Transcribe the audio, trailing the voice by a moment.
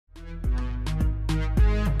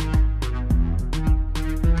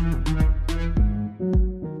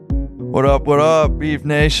What up, Beef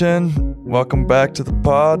Nation? Welcome back to the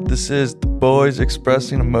pod. This is the boys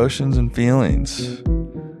expressing emotions and feelings.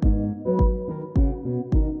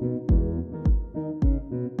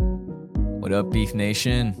 What up, Beef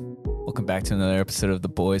Nation? Welcome back to another episode of the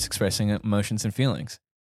boys expressing emotions and feelings.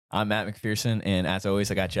 I'm Matt McPherson, and as always,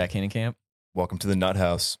 I got Jack Hanenkamp. Welcome to the Nut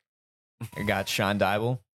House. I got Sean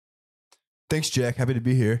Dybel, Thanks, Jack. Happy to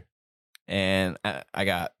be here. and I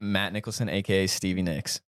got Matt Nicholson, aka Stevie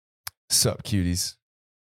Nicks. Sup, cuties?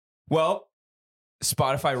 Well,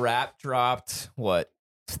 Spotify Wrap dropped,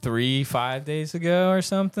 5 days ago or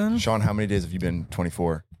something? Sean, how many days have you been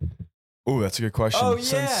 24? Oh, that's a good question. Oh,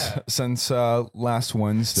 yeah. Since last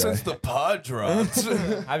Wednesday. Since the pod dropped.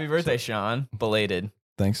 Happy birthday, Sean. Belated.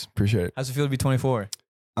 Thanks, appreciate it. How's it feel to be 24?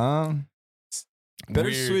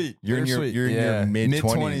 Bittersweet. You're in your Bittersweet.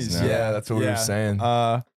 mid-20s now. Yeah, that's what we were saying.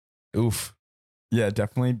 Oof. Yeah,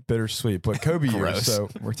 definitely bittersweet. But Kobe year, Gross. so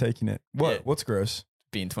we're taking it. Yeah. What's gross?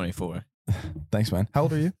 Being 24. Thanks, man. How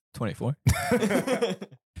old are you? 24.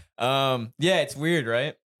 Yeah, it's weird,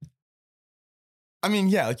 right? I mean,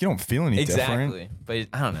 yeah, like you don't feel any different. Exactly. But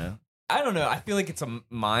I don't know. I feel like it's a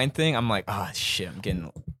mind thing. I'm like, oh shit, I'm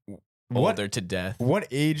getting older to death. What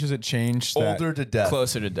age has it changed? Older to death.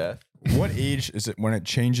 Closer to death. What age is it when it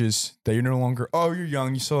changes that you're no longer, oh, you're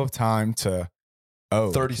young, you still have time to,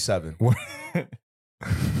 37. What?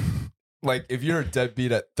 Like, if you're a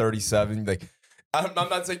deadbeat at 37, like, I'm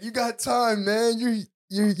not saying you got time, man.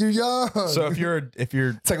 You're young. So if you're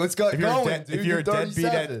it's like, let's go. if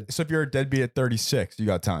you're a deadbeat at 36, you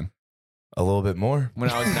got time. A little bit more. When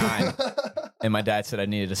I was 9 and my dad said I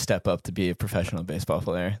needed to step up to be a professional baseball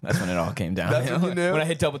player, that's when it all came down. That's when you knew? When I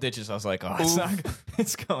hit double digits, I was like, oh,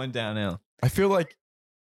 it's going downhill. I feel like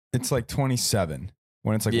it's like 27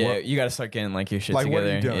 when it's like, Yeah, what, you got to start getting like your shit like together.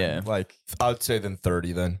 what are you doing? Yeah. Like, I would say then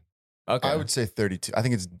 30 then. Okay. I would say 32. I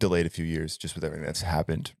think it's delayed a few years just with everything that's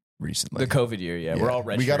happened recently. the COVID year. Yeah, Yeah. we're all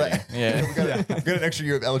red. We gotta- Yeah. we got an extra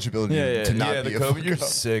year of eligibility Yeah, to not yeah, be the a COVID, you're fuck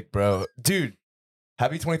up. sick, bro. Dude,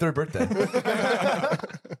 happy 23rd birthday.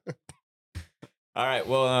 All right.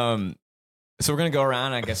 Well, so we're gonna go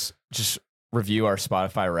around. I guess just review our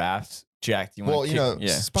Spotify Wrapped. Jack, do you want? Well, you know,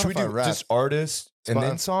 yeah, Should we Spotify do Wrapped. just artists and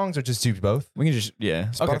then songs or just do both? we can just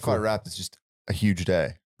Spotify Okay, cool. Wrapped is just a huge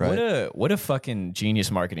day, right? What a fucking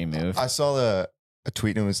genius marketing move. I saw a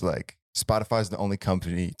tweet and it was like, Spotify is the only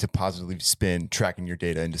company to positively spin tracking your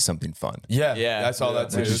data into something fun. Yeah. Yeah. I saw that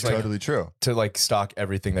too. Which is It's like, totally true. to like stock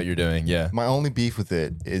everything that you're doing. Yeah. My only beef with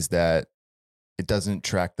it is that it doesn't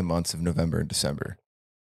track the months of November and December.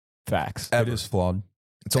 Facts. it is flawed.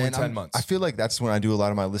 It's only And 10 months. I feel like that's when I do a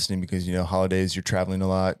lot of my listening because, you know, holidays, you're traveling a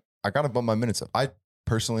lot. I got to bump my minutes up. I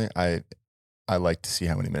personally, I like to see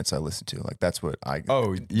how many minutes I listen to. Like, that's what I,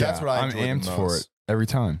 Oh, yeah. that's what I I'm enjoy the amped for most. it every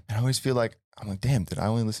time. And I always feel like, I'm like, damn, did I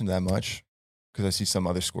only listen to that much? Because I see some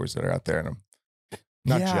other scores that are out there and I'm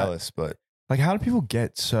not Yeah. jealous, but Like, how do people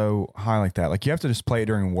get so high like that? Like, you have to just play it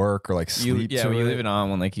during work or like sleep to you it. leave it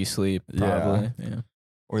on when like you sleep. Yeah. Probably. Yeah.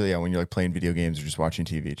 or yeah, when you're like playing video games or just watching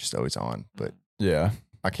TV, it's just always on. But Yeah.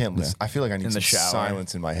 I can't listen. I feel like I need In the some shower.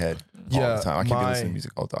 silence in my head all Yeah, the time. I can't be my- listening to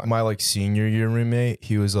music all the time. My like senior year roommate,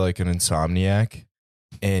 he was like an insomniac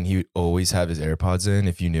and he would always have his AirPods in.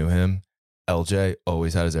 If you knew him, LJ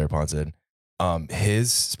always had his AirPods in.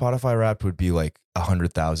 His Spotify Wrapped would be like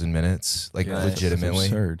 100,000 minutes, like Nice. legitimately. It's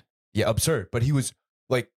absurd. Yeah, absurd. But he was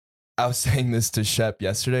like, I was saying this to Shep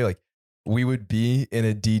yesterday. Like, we would be in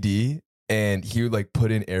a DD and he would like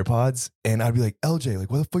put in AirPods and I'd be like, LJ,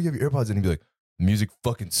 like, why the fuck you have your AirPods in? And he'd be like, music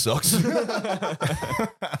fucking sucks.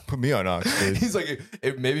 Put me on aux, dude. He's like,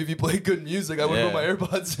 maybe if you play good music, I would Yeah. put my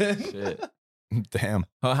AirPods in. Shit. Damn.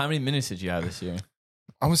 Well, how many minutes did you have this year?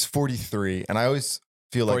 I was 43, and I always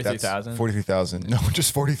feel like that's 43,000? 43,000. No,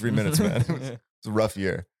 just 43 minutes, man. It was a rough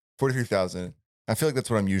year. 43,000. I feel like that's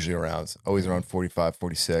what I'm usually around. Always around 45,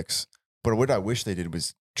 46. But what I wish they did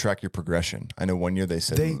was track your progression. I know one year they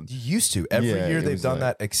said They used to. Every Yeah, year it they've was done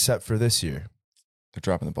like- that except for this year. they're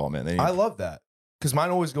dropping the ball, man. They need, I love that because mine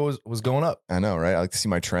always was going up. I know, right? I like to see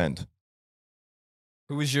my trend.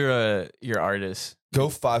 Who was your artist? Go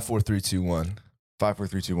 5, 4, 3, 2, 1. 5, 4,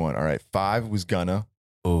 3, 2, 1. All right. 5 was Gunna,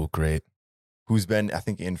 Oh, great. who's been, I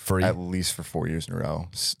think, in Free. at least for 4 years in a row.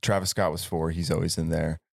 Travis Scott was 4. He's always in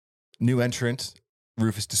there. New entrant,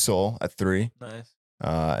 Rufus DeSoul at 3. Nice.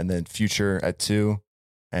 And then Future at 2.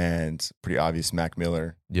 And pretty obvious, Mac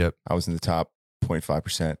Miller. Yep. I was in the top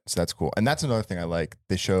 0.5%. So that's cool. And that's another thing I like.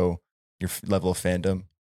 They show your level of fandom,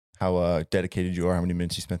 how dedicated you are, how many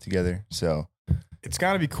minutes you spent together. So It's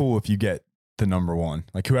got to be cool if you get the number one.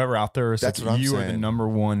 Like whoever out there is That's like, what I'm you are the saying. number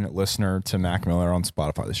one listener to Mac Miller on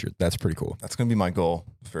Spotify this year. That's pretty cool. that's going to be my goal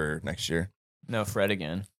for next year. No, Fred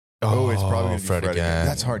again. Oh, it's probably gonna be Fred Fred again. again.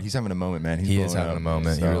 That's hard. He's having a moment, man. He's He is blowing having up. a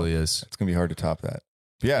moment. He So, really is. It's gonna be hard to top that.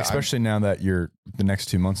 But yeah, Especially now that the next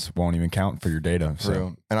 2 months won't even count for your data. So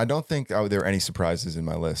True. And I don't think there were any surprises in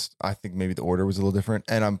my list. I think maybe the order was a little different.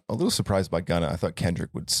 And I'm a little surprised by Gunna. I thought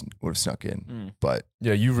Kendrick would have snuck in, but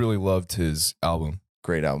Yeah, you really loved his album.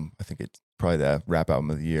 great album. I think it's probably the rap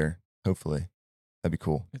album of the year. Hopefully, that'd be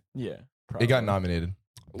cool. Yeah. It got nominated.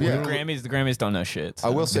 Yeah. The Grammys don't know shit. I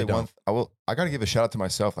so- will say They don't. I got to give a shout out to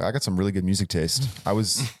myself. Like I got some really good music taste.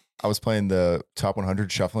 I was playing the top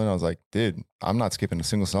 100 shuffling. I was like, dude, I'm not skipping a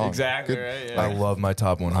single song. Exactly, Good. right? Yeah. I love my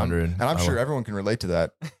top 100. And I'm sure everyone can relate to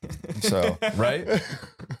that. So Right?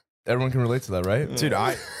 Everyone can relate to that, right? dude,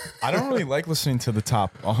 I don't really like listening to the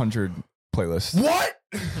top 100 playlist. What?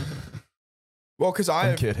 Well, because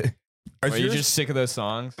I'm kidding. Are you just sick of those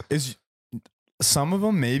songs? is some of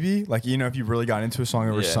them maybe like if you really got into a song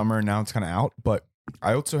over Yeah. summer and now it's kind of out, but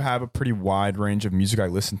I also have a pretty wide range of music I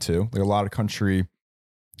listen to, like a lot of country,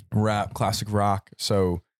 rap, classic rock.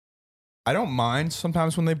 So I don't mind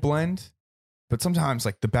sometimes when they blend, but sometimes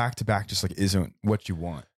like the back to back just like isn't what you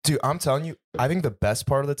want. Dude, I'm telling you, I think the best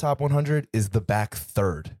part of the top 100 is the back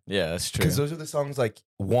third. Yeah, that's true. Because those are the songs like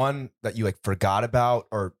one that you like forgot about,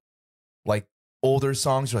 or like older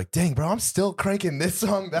songs. You're like, dang, bro, I'm still cranking this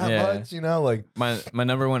song that Yeah. much, like. My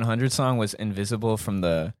number 100 song was Invisible from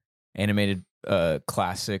the animated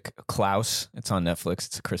classic Klaus. It's on Netflix.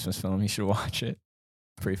 It's a Christmas film. You should watch it.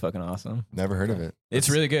 Pretty fucking awesome. Never heard of it. It's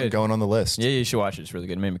really good. Going on the list. Yeah, you should watch it. It's really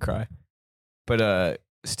good. It made me cry. But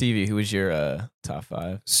Stevie, who was your top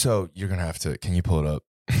 5? So you're gonna have to. Can you pull it up?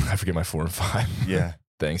 I forget my 4 and 5. Yeah.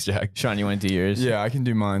 Thanks, Jack. Sean, you want to do yours? Yeah, I can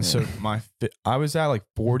do mine. So I was at like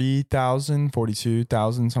 40,000,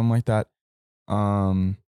 42,000, something like that.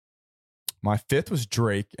 My 5th was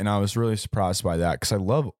Drake, and I was really surprised by that because I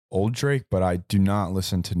love old Drake, but I do not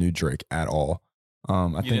listen to new Drake at all.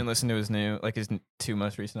 You didn't listen to his his 2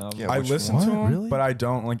 most recent albums? Yeah, I which listen one? to them, Really? but I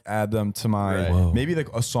don't like add them to my. Right. Whoa. Maybe like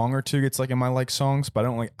a song or two gets like in my like songs, but I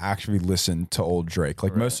don't like actually listen to old Drake.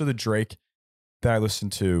 Like Right. most of the Drake that I listen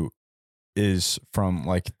to is from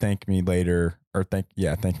like Thank Me Later or Thank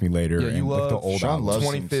Me Later. Yeah, you and, like the love old Sean albums. loves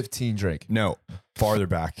 2015 Drake. No, farther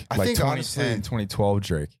back. I like think 2010, honestly- 2012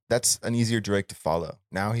 Drake. That's an easier Drake to follow.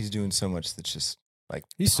 Now he's doing so much that's just like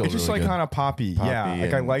He's still It's just really like good. kind of poppy. Yeah.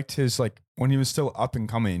 Like I and- liked his like when he was still up and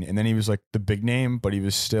coming, and then he was like the big name, but he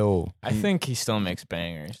was still. I think he still makes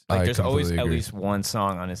bangers. Like I there's always completely at agree. least one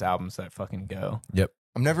song on his albums that fucking go.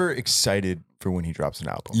 I'm never excited for when he drops an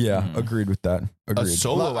album. Yeah, Mhm. agreed with that. A Agreed.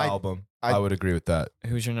 solo Well, I- album. I- I would agree with that.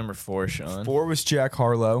 Who's your number 4, Sean? 4 was Jack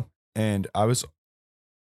Harlow, and I was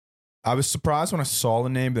surprised when I saw the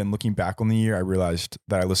name. But then looking back on the year, I realized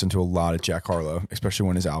that I listened to a lot of Jack Harlow, especially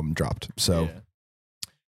when his album dropped. So Yeah.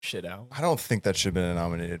 Shit out. I don't think that should have been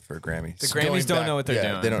nominated for a Grammy. The Going Grammys don't back- know what they're yeah,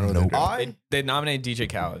 doing. They don't know what Nope. they're doing. They nominated DJ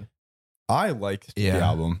Khaled. I liked Yeah. the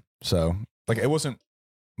album. So like it wasn't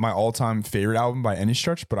my all-time favorite album by any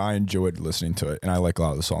stretch, but I enjoyed listening to it, and I like a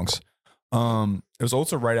lot of the songs. It was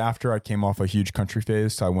also right after I came off a huge country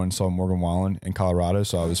phase. So I went and saw Morgan Wallen in Colorado,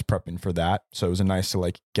 so I was prepping for that. So it was nice to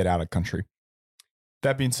like get out of country.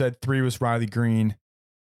 That being said, 3 was Riley Green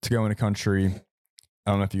to go into country. I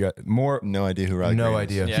don't know if you got more. No idea who Riley No Green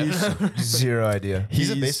is. idea. Yeah. Zero idea. He's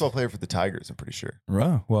a baseball player for the Tigers, I'm pretty sure.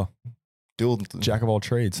 Well, Dual jack of all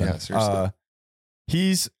trades. Yeah, then. seriously.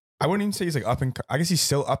 I wouldn't even say he's like I guess he's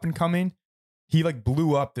still up and coming. He like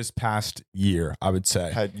blew up this past year, I would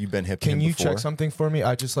say. Had you been hip to Can him you before? check something for me?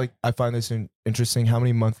 I find this interesting. How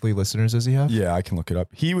many monthly listeners does he have? Yeah, I can look it up.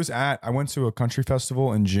 I went to a country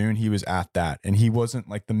festival in June. He was at that, and he wasn't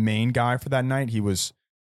like the main guy for that night. He was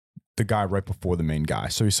the guy right before the main guy.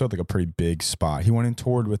 So he still had like a pretty big spot. He went and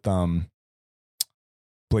toured with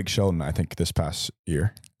Blake Shelton, I think, this past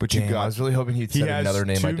year. But you Damn, I got was really hoping he'd He said has another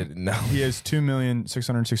name I two- didn't know. He has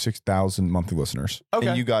 2,666,000 monthly listeners.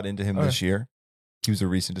 and you got into him Okay. this year. He was a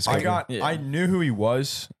recent discovery. Yeah. I knew who he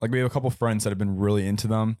was. Like we have a couple friends that have been really into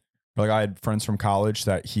them. Like I had friends from college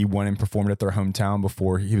that he went and performed at their hometown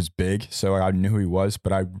before he was big. So I knew who he was,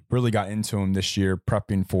 but I really got into him this year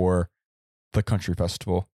prepping for the country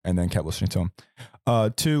festival and then kept listening to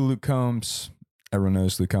him. 2, Luke Combs. Everyone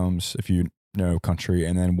knows Luke Combs if you know country.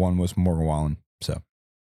 And then 1 was Morgan Wallen. So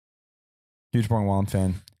huge Morgan Wallen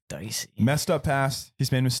fan. Dicey. Messed up past.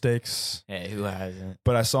 He's made mistakes. Hey, who hasn't?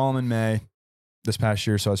 But I saw him in May this past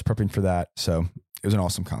year, so I was prepping for that. So it was an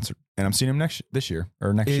awesome concert, and I'm seeing him next year.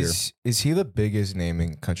 Is he the biggest name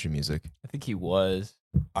in country music? I think he was.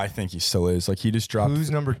 I think he still is. Like he just dropped. Who's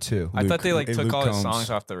number 2? I thought they like Luke took all his Combs. songs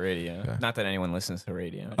off the radio. Okay. Not that anyone listens to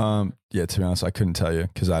radio. Yeah, to be honest, I couldn't tell you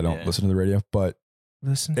because I don't Yeah. listen to the radio. But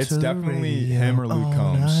Listen It's to the definitely radio him or Luke all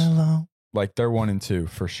Combs. night long. Like they're 1 and 2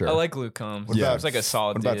 for sure. I like Luke Combs. What Yeah, about- it's like a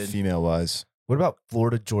solid What about dude. female wise? What about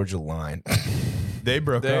Florida Georgia Line? they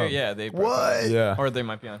broke They're, up. yeah, they broke What? up. Yeah. Or they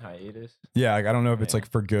might be on hiatus. Yeah, like, I don't know if it's Yeah. like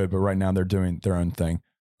for good, but right now they're doing their own thing.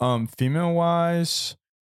 Female wise,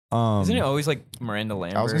 Isn't it always like Miranda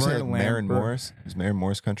Lambert? I was gonna say Miranda like Maren Lambert. Morris. Is Maren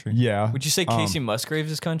Morris country? yeah. Would you say Casey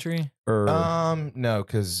Musgraves is country? Or No,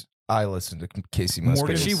 because I listen to Casey Morgan-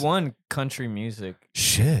 Musgraves. She won country music.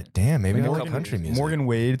 Shit, damn, maybe I Morgan- like country music. Morgan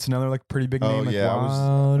Wade, it's another like pretty big Oh, name. Like yeah, I was-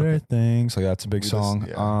 Wilder Things. Like that's a big We song.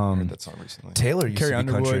 listened- yeah, I heard that song recently. Taylor used Carrie to be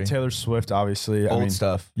Underwood, country. Taylor Swift, obviously. Old I mean,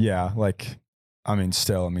 stuff. yeah, like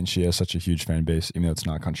still, she has such a huge fan base, even though it's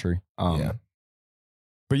not country. Yeah.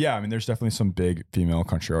 But yeah, there's definitely some big female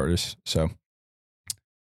country artists. So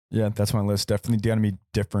yeah, that's my list. Definitely gonna be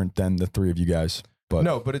different than the three of you guys. But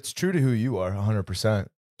No, but it's true to who you are, 100%.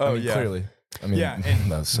 Oh, I mean, yeah. clearly. I mean, Yeah,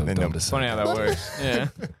 and- that was so and dumb no- to say. Funny how that works. Yeah.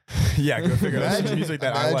 yeah, go figure out some Imagine- music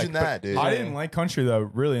that I like. imagine But that, dude. I didn't like country though,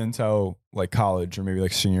 really until like college or maybe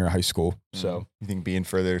like senior year of high school. So You think being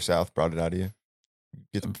further south brought it out of you?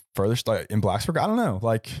 Get the, furthest like in Blacksburg, I don't know.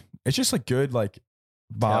 Like it's just like good like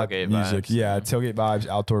vibe Tailgate music. vibes. Yeah, tailgate vibes,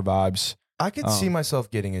 outdoor vibes. I could see myself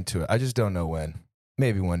getting into it. I just don't know when.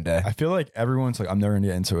 Maybe one day. I feel like everyone's like, I'm never gonna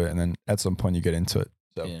get into it, and then at some point you get into it.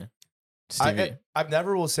 So Yeah. Stevie. I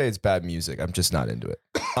never will say it's bad music. I'm just not into it.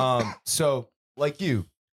 So like you,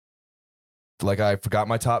 like I forgot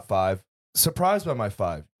my top 5. Surprised by my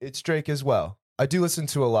 5. It's Drake as well. I do listen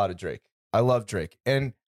to a lot of Drake. I love Drake,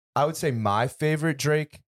 and I would say my favorite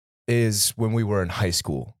Drake is when we were in high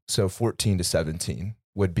school. So 14 to 17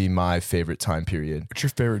 would be my favorite time period. what's your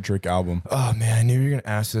favorite Drake album? Oh man, I knew you were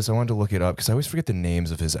gonna ask this. I wanted to look it up because I always forget the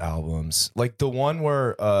names of his albums. Like the one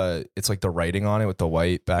where it's like the writing on it with the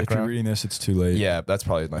white If you're background. reading this, it's too late. Yeah, that's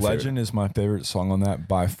probably my favorite. Legend is my favorite song on that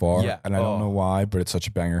by far. Yeah. And I don't Oh. know why, but it's such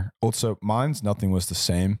a banger. Also, mine's Nothing Was the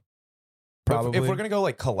Same. But Probably. if we're gonna go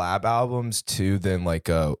like collab albums too, then like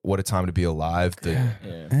What a Time to Be Alive, the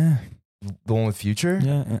Yeah. one with Future.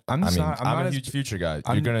 Yeah. I'm I just mean, not, I'm not a as- huge Future guy.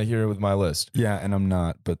 I'm- You're gonna hear it with my list. Yeah, and I'm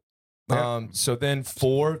not, but So then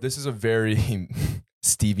 4, this is a very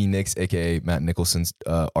Stevie Nicks, aka Matt Nicholson's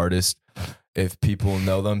artist. If people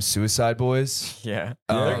know them, Suicide Boys. Yeah.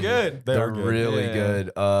 They're They're good. They They're are good. really Yeah.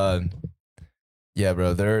 good. Yeah,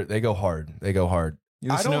 bro. They go hard. They go hard.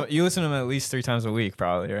 You I listen, don't- to, you listen to them at least 3 times a week,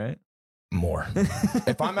 probably, right? More.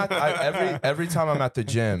 If I'm at every time I'm at the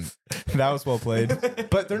gym, that was well played.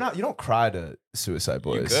 but they're not. You don't cry to Suicide You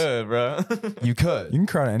Boys. could, bro. You could. You can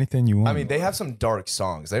cry to anything you want. I mean, they have some dark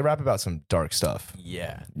songs. They rap about some dark stuff.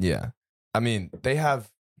 yeah. Yeah. I mean, they have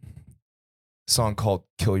a song called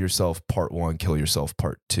 "Kill Yourself Part 1," "Kill Yourself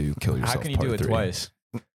Part 2," "Kill Yourself." How can you Part do it 3. twice?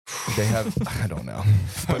 They have. I don't know.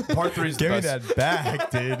 But Part 3 is the Give me best. that back,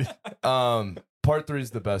 dude. Part 3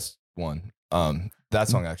 is the best one. That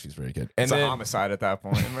song actually is very good. And It's a then homicide at that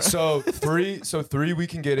point. Bro. so 3 we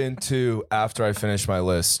can get into after I finish my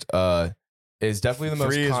list. Is definitely the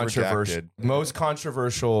 3 is controversial redacted. most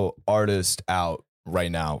controversial artist out right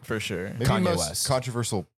now. For sure. maybe Kanye most West.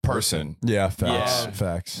 controversial person. Yeah, facts. Yeah.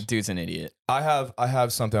 Facts. Dude's an idiot. I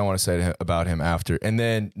have something I want to say to him, about him after. And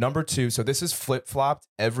then number 2, so this is flip-flopped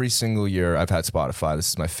every single year I've had Spotify. This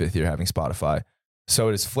is my 5th year having Spotify. So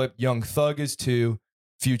it is flipped. Young Thug is 2,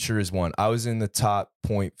 Future is 1. I was in the top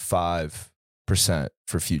 0.5%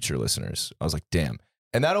 for Future listeners. I was like, damn.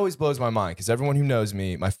 And that always blows my mind because everyone who knows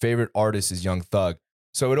me, my favorite artist is Young Thug.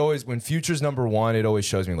 So it always, when Future's number 1, it always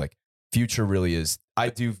shows me like Future really is, I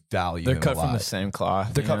do value They're him cut a lot. from the same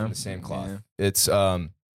cloth. They're you cut know? from the same cloth. Yeah. It's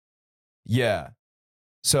yeah.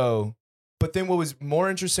 So, but then what was more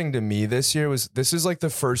interesting to me this year was this is like the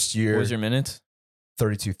first year. What was your minutes?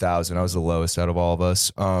 32,000. I was the lowest out of all of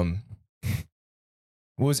us. What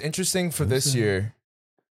was interesting for this year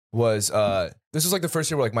was this was like the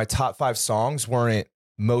first year where like my top 5 songs weren't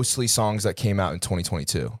mostly songs that came out in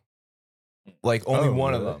 2022. Like only Oh,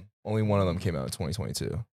 one of really? them. Only one of them came out in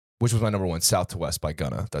 2022, which was my number 1, South to West by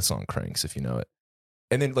Gunna. That song cranks if you know it.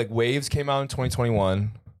 And then like Waves came out in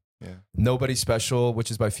 2021. Yeah. Nobody Special,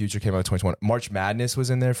 which is by Future, came out in 2021. March Madness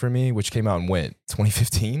was in there for me, which came out in when?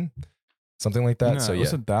 2015? Something like that. No, So yeah.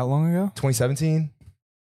 was it that long ago? 2017?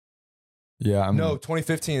 Yeah, No,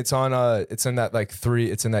 2015. It's on it's in that like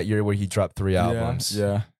 3, it's in that year where he dropped 3 albums.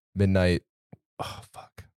 Yeah, Midnight. Oh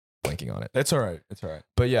fuck. Blanking on it. it's all right. It's all right.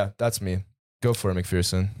 But yeah, that's me. Go for it,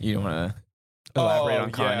 McPherson. You don't want to elaborate on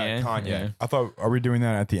yeah, Kanye? Kanye. Yeah. I thought, are we doing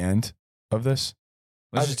that at the end of this?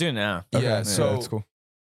 Let's just do it now. Yeah, so that's cool.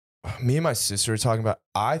 me and my sister are talking about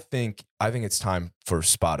I think it's time for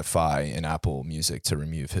Spotify and Apple Music to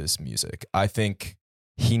remove his music. I think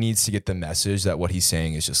he needs to get the message that what he's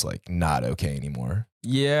saying is just like not okay anymore.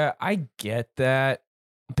 Yeah, I get that.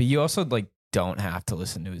 But you also like don't have to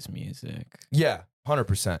listen to his music. Yeah,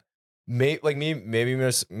 100%. Maybe me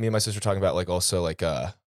and my sister were talking about like also like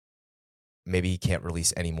maybe he can't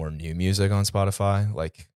release any more new music on Spotify.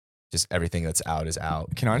 Like just everything that's out is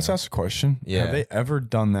out. Can I just ask a question? Yeah. Have they ever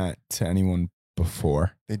done that to anyone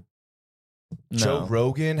before? Joe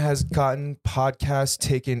Rogan has gotten podcasts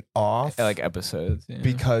taken off like episodes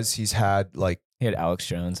because he's had like he had Alex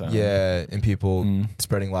Jones on. and people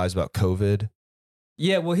spreading lies about COVID.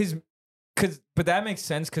 Yeah, well, but that makes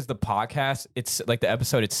sense because the podcast, it's like the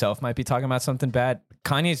episode itself might be talking about something bad.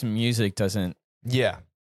 Kanye's music doesn't. Yeah.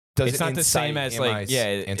 It's not the same as like,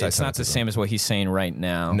 it's not the same as what he's saying right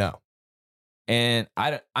now. No. And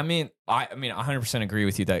I mean, 100% agree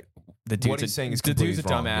with you that the dude's what he's saying is the dude's a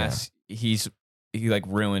completely wrong, dumbass. He like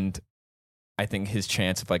ruined, I think, his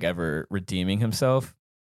chance of like ever redeeming himself.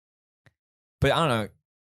 But I don't know.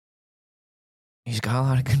 He's got a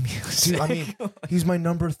lot of good music. Dude, I mean, he's my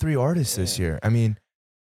number 3 artist this year. I mean,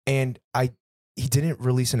 and he didn't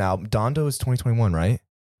release an album. Donda was 2021, right?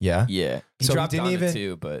 Yeah. Yeah. He So he dropped didn't Donda even-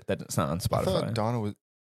 too, but that's not on I Spotify. thought Donna was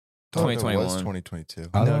 2021. 2022. I No,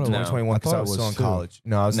 thought it was- 2021 because I I thought was it still in was too. college.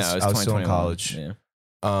 No, I was It's still in 2021. college. Yeah.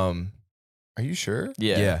 Are you sure?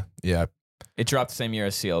 Yeah. Yeah. It dropped the same year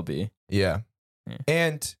as CLB. Yeah. Yeah.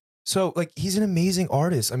 And so like he's an amazing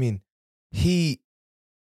artist. I mean, he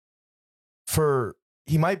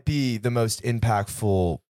might be the most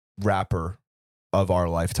impactful rapper of our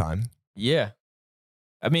lifetime. Yeah.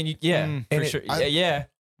 I mean, yeah, Mm. for And sure. I- Yeah.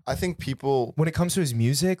 I think people. When it comes to his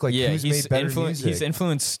music, like Yeah. who's made better music He's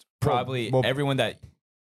influenced probably Well- everyone that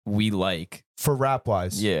we like. for rap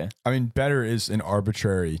wise? Yeah. I mean, better is an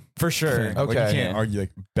arbitrary For sure. thing. Like, Okay. you can't Yeah. argue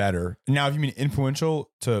like better. Now, if you mean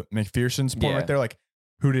influential to McPherson's point Yeah. right there, like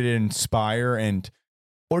who did it inspire and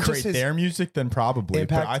Or create just his their music, then probably.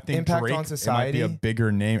 impact- but I think impact Drake on it might be society. a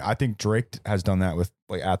bigger name. I think Drake has done that with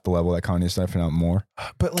like at the level that Kanye's definitely not more.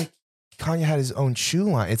 But like Kanye had his own shoe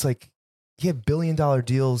line. It's like he had $1 billion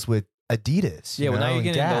deals with Adidas. Yeah. Well, now you're and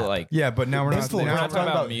getting Gap. into like, Yeah, but now we're not. Influence. we're now not not talking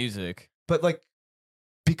talking about about- music. But like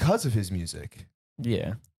because of his music.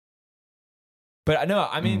 Yeah. But no,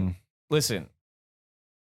 I mean, listen,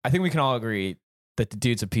 I think we can all agree that the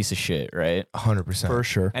dude's a piece of shit, right? 100%. for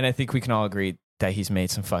sure. And I think we can all agree that he's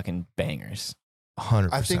made some fucking bangers. 100%.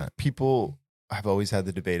 I think people have always had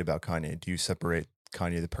the debate about Kanye. Do you separate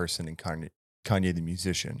Kanye the person and Kanye the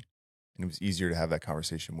musician? And it was easier to have that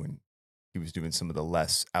conversation when he was doing some of the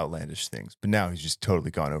less outlandish things. But now he's just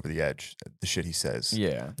totally gone over the edge. The shit he says.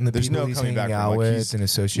 Yeah. And the There's people no he's coming hanging back from, out like, with he's- and Yeah,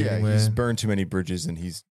 associating he's with. burned too many bridges and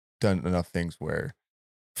he's done enough things where,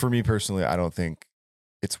 for me personally, I don't think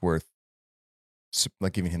it's worth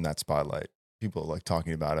like giving him that spotlight. People like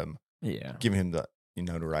talking about him, Yeah. giving him the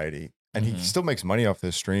notoriety. And Mhm. he still makes money off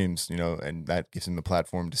those streams, and that gives him the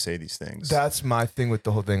platform to say these things. That's my thing with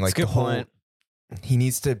the whole thing. Like It's a good the whole, point. he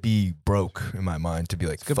needs to be broke in my mind to be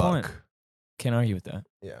like, It's a good fuck. point. Can't argue with that.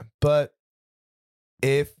 Yeah. But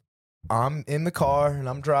if I'm in the car and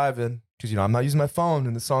I'm driving, because I'm not using my phone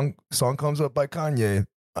and the song comes up by Kanye,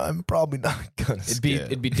 I'm probably not gonna skip.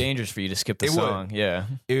 It'd be dangerous for you to skip the It would. song. Yeah.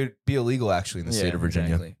 It would be illegal actually in the state of Virginia.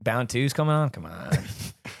 Exactly. Bound 2's coming on. Come on.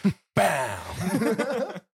 Bam.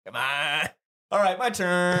 Come on. All right, my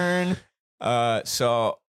turn.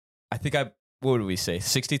 So I think what would we say?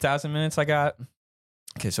 60,000 minutes I got.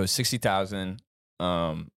 Okay, so 60,000.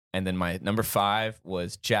 And then my number 5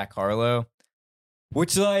 was Jack Harlow,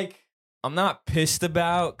 which like I'm not pissed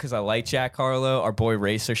about because I like Jack Harlow. Our boy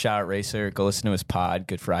Racer, shout out Racer. Go listen to his pod,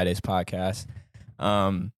 Good Fridays podcast.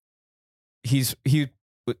 He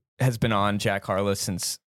has been on Jack Harlow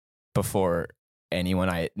since before anyone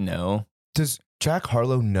I know. Does Jack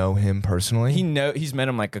Harlow know him personally? He's met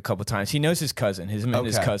him like a couple times. He knows his cousin. Him and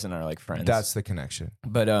his Okay. cousin are like friends. That's the connection.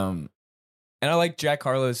 But and I like Jack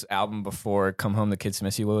Harlow's album before Come Home the Kids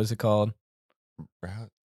Miss You. What was it called?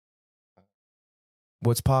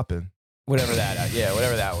 What's poppin'? Whatever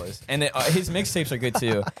that was. And his mixtapes are good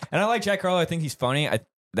too. And I like Jack Harlow. I think he's funny.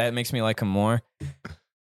 That makes me like him more.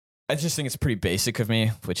 I just think it's pretty basic of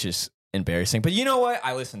me, which is embarrassing. But you know what?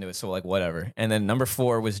 I listened to it, so like whatever. And then number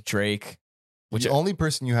 4 was Drake. The only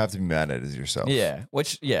person you have to be mad at is yourself. Yeah,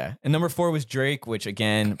 and number 4 was Drake, which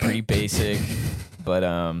again, pretty basic, but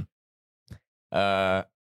I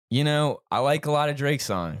like a lot of Drake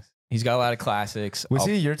songs. He's got a lot of classics. Was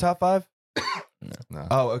he your top 5? No.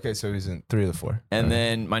 Oh, okay. So he's in 3 of the 4. And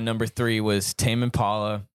then my number 3 was Tame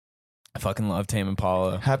Impala. I fucking love Tame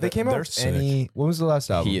Impala. Have they came out They're with any? What was the last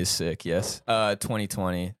album? He is sick. Yes,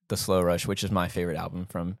 2020, The Slow Rush, which is my favorite album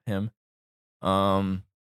from him. And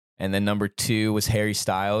then number 2 was Harry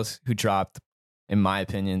Styles, who dropped, in my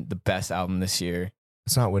opinion, the best album this year.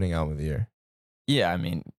 It's not winning album of the year. Yeah, I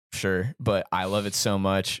mean, sure, but I love it so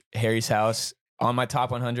much. Harry's House on my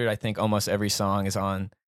top 100. I think almost every song is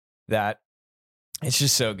on that. It's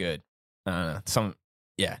just so good.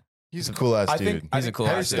 He's a cool ass I dude. think- He's a cool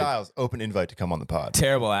Harry ass dude. Styles, open invite to come on the pod.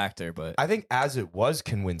 Terrible actor, but I think As It Was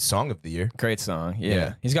can win Song of the Year. great song. Yeah.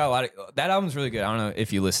 Yeah. He's got a lot of that album's really good. I don't know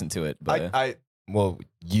if you listen to it, but Well,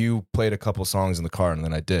 you played a couple songs in the car, and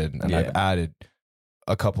then I did, and Yeah. I've added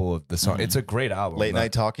a couple of the songs. Mhm. It's a great album. Late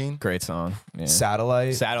night talking. great song. Yeah.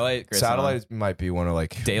 Satellite. Satellite, great Satellite song. might be one of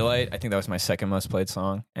like Daylight, I think that was my second most played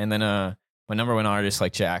song. And then my number one artist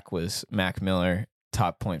like Jack was Mac Miller,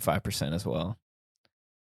 top 0.5% as well.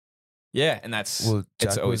 Yeah, and that's Well,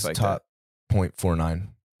 it's Jack always was like top 0.49.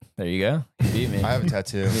 there you go. You beat me. I have a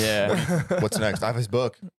tattoo. Yeah. What's next? I have his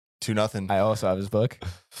book. 2-0. I also have his book.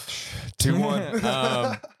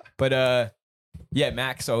 2-1. But yeah,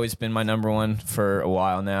 Mac's always been my number one for a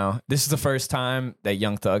while now. This is the first time that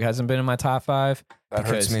Young Thug hasn't been in my top 5 That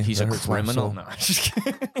because hurts me. he's That a hurts my criminal. soul. No, I'm just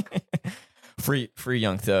kidding. free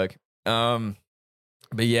Young Thug.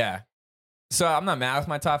 But yeah, so I'm not mad with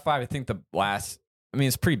my top 5. I think the last, I mean,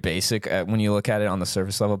 it's pretty basic when you look at it on the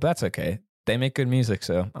surface level, but that's okay. They make good music,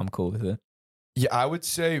 so I'm cool with it. Yeah, I would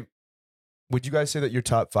say, would you guys say that your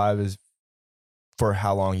top 5 is for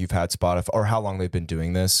how long you've had Spotify or how long they've been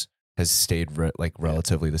doing this has stayed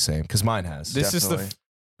relatively the same? Because mine has. This Definitely. is the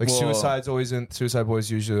Like well, Suicide's always in, Suicide Boys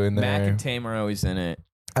usually in there. Mac and Tame are always in it,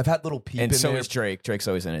 I've had little Peep and in so there. is Drake. Drake's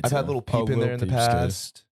always in it. I've too. had little Peep in Lil there in the Peep's good.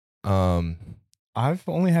 past. I've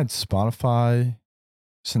only had Spotify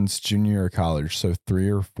since junior year of college, so 3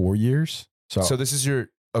 or 4 years. So this is your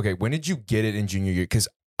okay. When did you get it in junior year? Because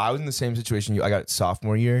I was in the same situation. I got it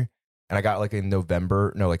sophomore year, and I got like in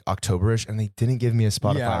Octoberish, and they didn't give me a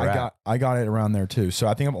Spotify yeah, Wrapped. I got it around there too. So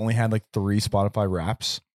I think I've only had like 3 Spotify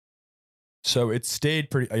Wraps. So it stayed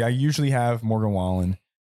pretty. I usually have Morgan Wallen,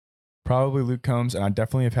 probably Luke Combs, and I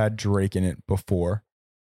definitely have had Drake in it before,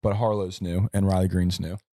 but Harlow's new and Riley Green's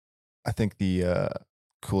new. I think the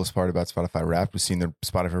coolest part about Spotify Wrapped was seeing the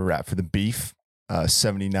Spotify Wrapped for the beef.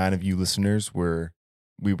 79 of you listeners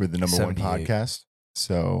we were the number 1 78. podcast.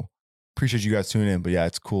 So appreciate you guys tuning in. But yeah,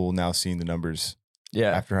 it's cool now seeing the numbers Yeah,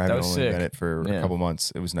 after that having was only sick. been it for Yeah. a couple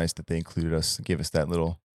months. It was nice that they included us and gave us that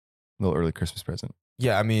little early Christmas present.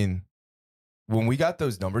 Yeah, I mean, when we got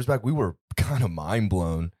those numbers back, we were kind of mind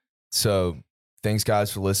blown. So thanks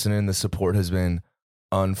guys for listening. The support has been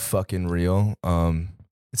unfucking real.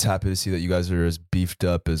 It's happy to see that you guys are as beefed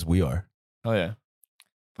up as we are. Oh yeah.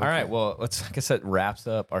 All right. Well, I guess that wraps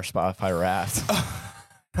up our Spotify Wrapped.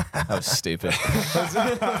 That was stupid.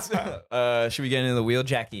 Should we get into the wheel,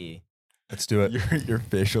 Jackie? Let's do it. Your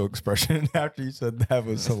facial expression after you said that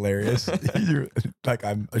was hilarious. You're like,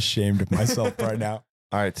 I'm ashamed of myself right now.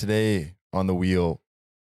 All right, today on the wheel,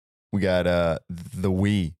 we got the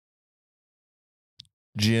we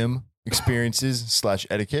gym experiences /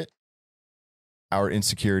 etiquette, our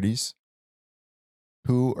insecurities,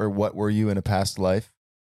 who or what were you in a past life,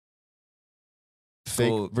 fake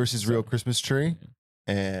School- versus real Christmas tree,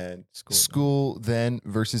 and school then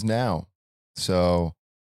versus now. So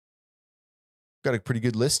got a pretty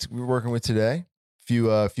good list we're working with today.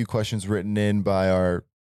 Few questions written in by our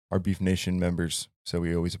Beef Nation members. So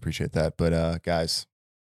we always appreciate that. But guys,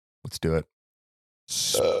 let's do it.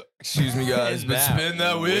 Excuse me, guys, but spin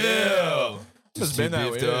that wheel. Just spin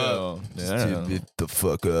that wheel. Just too beefed the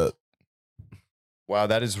fuck up. Wow,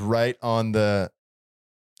 that is right on the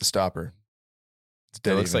stopper. It's It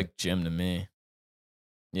dead looks even. like Jim to me.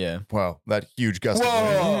 Yeah. Wow, that huge gust of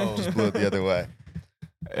Whoa. wind just blew it the other way.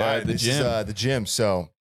 All right, the this gym. is the gym. So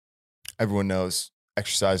everyone knows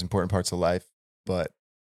exercise, important parts of life, but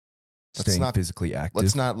Staying not- physically active.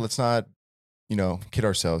 let's not, kid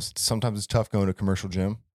ourselves. Sometimes it's tough going to a commercial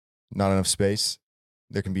gym, not enough space.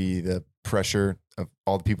 There can be the pressure of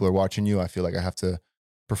all the people are watching you. I feel like I have to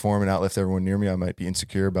perform and outlift everyone near me. I might be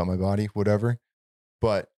insecure about my body, whatever.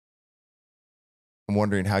 But I'm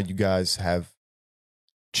wondering how you guys have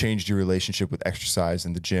changed your relationship with exercise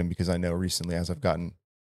in the gym, because I know recently, as I've gotten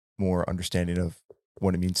more understanding of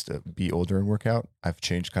what it means to be older and work out, I've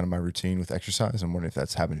changed kind of my routine with exercise. I'm wondering if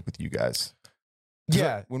that's happening with you guys. 'Cause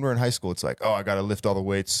Yeah. when we're in high school, it's like, oh, I got to lift all the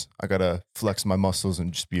weights. I got to flex my muscles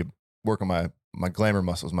and just work on my glamour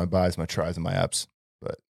muscles, my buys, my tries, and my abs.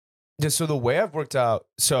 Yeah, so the way I've worked out,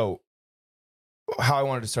 so how I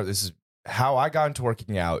wanted to start this is how I got into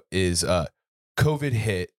working out is COVID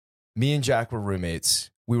hit. Me and Jack were roommates.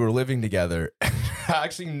 We were living together. I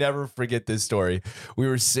actually never forget this story. We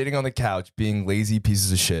were sitting on the couch being lazy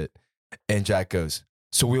pieces of shit. And Jack goes,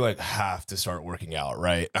 so we have to start working out,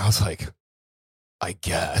 right? I was like, I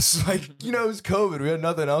guess. It was COVID. We had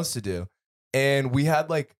nothing else to do. And we had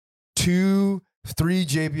 2 3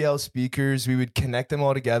 JBL speakers. We would connect them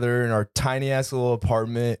all together in our tiny ass little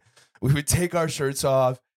apartment. We would take our shirts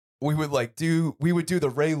off. We would do the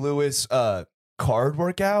Ray Lewis card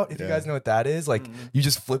workout. If you guys know what that is, like you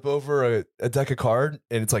just flip over a deck of card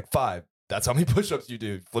and it's like 5. That's how many push-ups you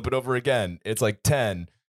do. Flip it over again. It's like 10.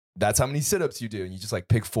 That's how many sit-ups you do. And you just like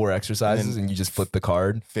pick 4 exercises and you just flip the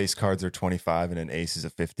card. Face cards are 25 and an ace is a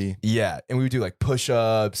 50. Yeah. And we would do like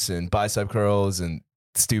push-ups and bicep curls and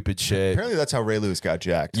stupid shit. Apparently that's how Ray Lewis got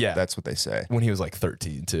jacked. Yeah. That's what they say. When he was like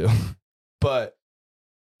 13 too. But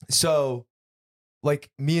so like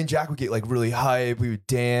me and Jack would get like really hype. We would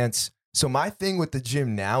dance. So my thing with the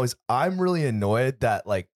gym now is I'm really annoyed that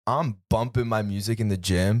like I'm bumping my music in the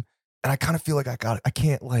gym and I kind of feel like I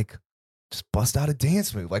can't like just bust out a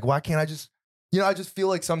dance move. Like, why can't I just, I just feel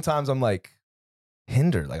like sometimes I'm like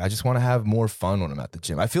hindered. Like, I just want to have more fun when I'm at the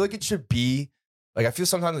gym. I feel like it should be like, I feel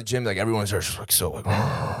sometimes in the gym, like everyone's just like, so like,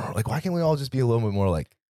 like, why can't we all just be a little bit more like,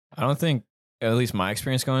 I don't think, at least my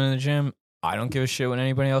experience going to the gym, I don't give a shit what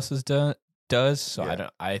anybody else does. So Yeah.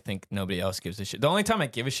 I think nobody else gives a shit. The only time I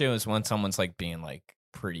give a shit is when someone's like being like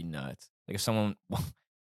pretty nuts. Like if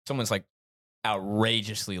someone's like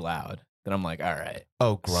outrageously loud, then I'm like, all right,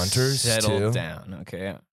 oh, grunters settle too? down.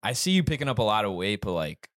 Okay. I see you picking up a lot of weight, but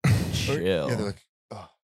like chill. Yeah, they're like, oh.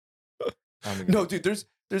 I don't even- No, dude,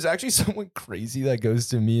 there's actually someone crazy that goes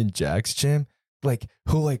to me and Jack's gym, like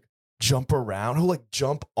who'll like jump around, who'll like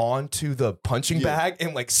jump onto the punching Yeah. bag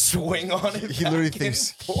and like swing on it. He literally back and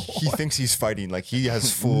thinks he's fighting. Like he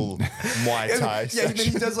has full Muay Thai. Yeah, and then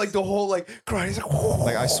he does like the whole like cry. He's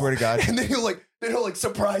like I swear to God. and then he'll like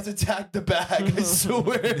surprise attack the bag. I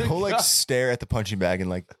swear. to He'll like God. stare at the punching bag and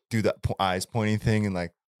like do that eyes pointing thing and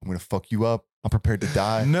like, I'm gonna fuck you up. I'm prepared to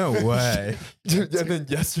die. No way. Dude, and then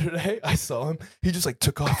yesterday I saw him. He just like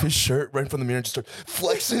took off his shirt right in front of the mirror and just started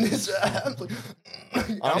flexing his abs. Like,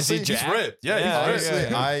 Honestly, Is he's he jacked? ripped. Yeah, Yeah, he's Honestly,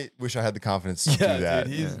 ripped. I wish I had the confidence to Yeah, do that.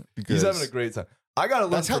 dude, he's because having a great time. I gotta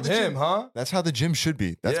learn That's how from the him, gym- huh? that's how the gym should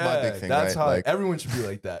be. That's my Yeah, big thing. That's right? how like, everyone should be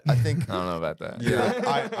like that. I think I don't know about that.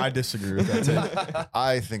 Yeah. I disagree with that too.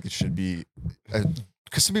 I think it should be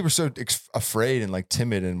because some people are so afraid and like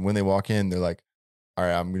timid, and when they walk in, they're like, "All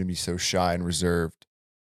right, I'm going to be so shy and reserved."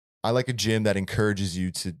 I like a gym that encourages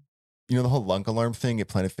you to, the whole lunk alarm thing at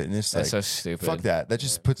Planet Fitness. That's Like, so stupid. fuck that. That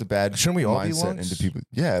just puts a bad Shouldn't we all be mindset lunks? into people.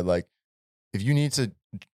 Yeah, like if you need to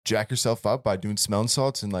jack yourself up by doing smelling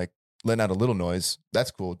salts and like letting out a little noise, that's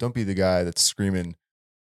cool. Don't be the guy that's screaming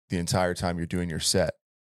the entire time you're doing your set.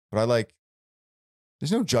 But I like.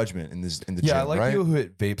 There's no judgment in the Yeah, gym, I like right? people who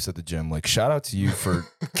hit vapes at the gym. Like, shout out to you for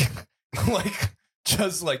like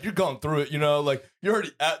just like you're going through it, like you're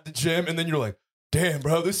already at the gym and then you're like, damn,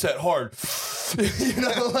 bro, this set hard.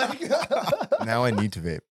 Like Now I need to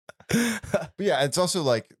vape. But yeah, it's also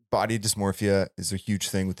like body dysmorphia is a huge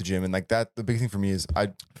thing with the gym, and like that. The big thing for me is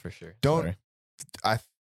For sure. don't.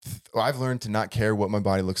 I've learned to not care what my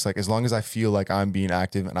body looks like as long as I feel like I'm being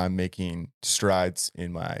active and I'm making strides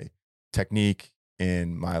in my technique,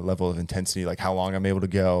 in my level of intensity, like how long I'm able to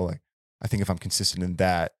go. Like I think if I'm consistent in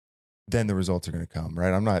that, then the results are going to come.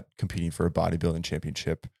 Right? I'm not competing for a bodybuilding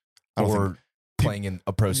championship. I don't or think, playing in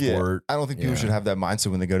a pro Yeah, sport. I don't think people Yeah. should have that mindset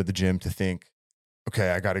when they go to the gym to think,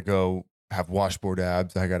 okay, I got to go have washboard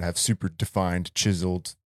abs. I got to have super defined,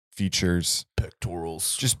 chiseled features.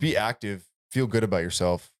 Pectorals. Just be active, feel good about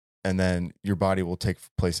yourself, and then your body will take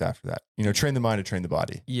place after that. Train the mind to train the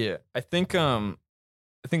body. Yeah, I think a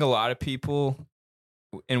lot of people,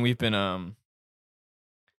 and we've been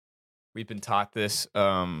taught this.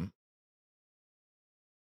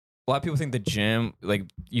 A lot of people think the gym, like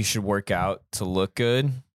you should work out to look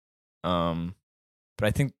good, but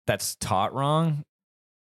I think that's taught wrong.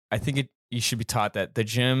 I think you should be taught that the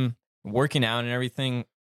gym, working out and everything,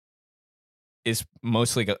 is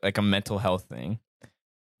mostly like a mental health thing.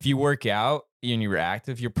 If you work out and you're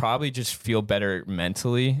active, you'll probably just feel better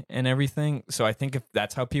mentally and everything. So I think if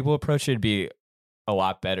that's how people approach it, it'd be a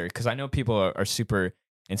lot better. Because I know people are super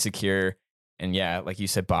insecure, and yeah, like you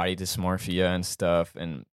said, body dysmorphia and stuff,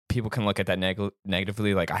 and people can look at that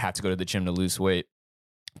negatively. Like, I have to go to the gym to lose weight.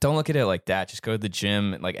 Don't look at it like that. Just go to the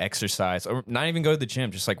gym, like exercise, or not even go to the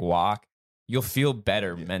gym. Just like walk. You'll feel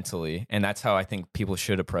better mentally, and that's how I think people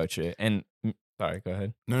should approach it. And sorry, go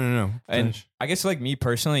ahead. No. And Finish. I guess like me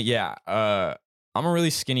personally, yeah, I'm a really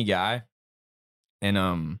skinny guy, and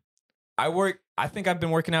I think I've been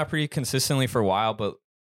working out pretty consistently for a while, but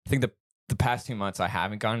I think the past 2 months I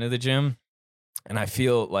haven't gone to the gym, and I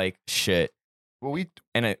feel like shit. Well,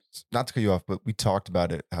 And not to cut you off, but we talked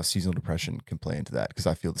about it, how seasonal depression can play into that because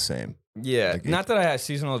I feel the same. yeah, Like, not that I had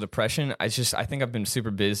seasonal depression. I think I've been super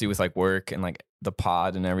busy with like work and like the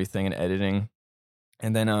pod and everything and editing,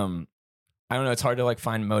 and then I don't know. It's hard to like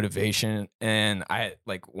find motivation. And I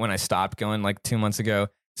like when I stopped going like 2 months ago,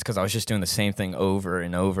 it's because I was just doing the same thing over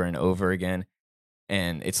and over and over again.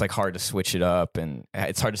 And it's like hard to switch it up, and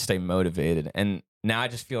it's hard to stay motivated. And now I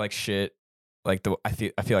just feel like shit. Like I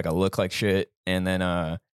feel like I look like shit. And then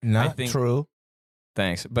Not think- true.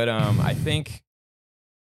 thanks. But I think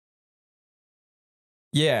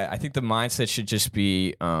I think the mindset should just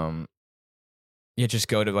be just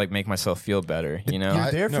go to like make myself feel better, you know?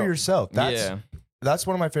 You're there for no. yourself. That's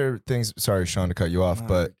one of my favorite things. Sorry, Sean, to cut you off,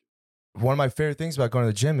 but one of my favorite things about going to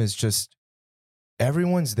the gym is just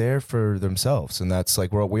everyone's there for themselves, and that's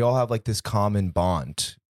like we all have like this common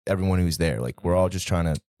bond. Everyone who's there, like we're all just trying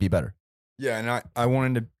to be better. Yeah, and I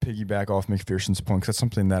wanted to piggyback off McPherson's point because that's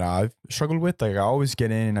something that I've struggled with. Like I always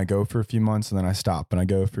get in and I go for a few months and then I stop, and I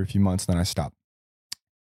go for a few months and then I stop.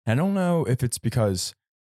 I don't know if it's because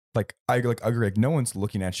I agree, like no one's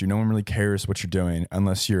looking at you, no one really cares what you're doing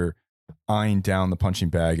unless you're eyeing down the punching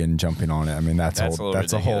bag and jumping on it. I mean that's a whole Yeah.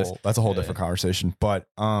 different conversation. But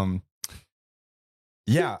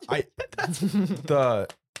yeah,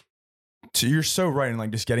 you're so right, and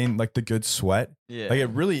like just getting like the good sweat. Yeah. Like it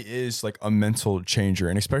really is like a mental changer.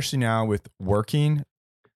 And especially now with working,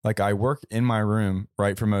 like I work in my room,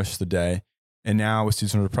 right, for most of the day. And now with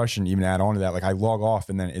seasonal depression, even add on to that, like I log off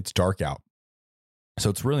and then it's dark out. So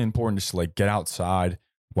it's really important just to like get outside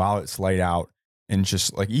while it's light out, and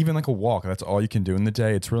just like even like a walk. That's all you can do in the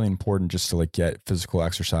day. It's really important just to like get physical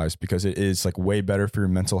exercise because it is like way better for your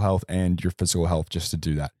mental health and your physical health just to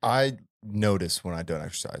do that. I notice when I don't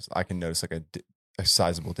exercise, I can notice like a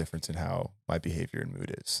sizable difference in how my behavior and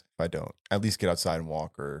mood is. If I don't at least get outside and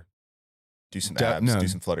walk or do some abs, do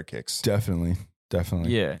some flutter kicks. Definitely.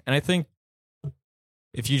 Yeah. And I think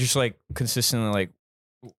if you just like consistently like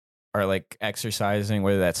are like exercising,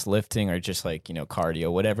 whether that's lifting or just like, you know,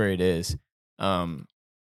 cardio, whatever it is,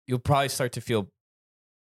 you'll probably start to feel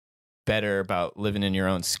better about living in your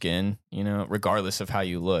own skin, you know, regardless of how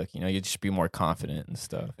you look. You know, you just be more confident and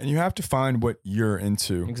stuff. And you have to find what you're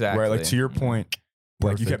into. Exactly. Right. Like to your point,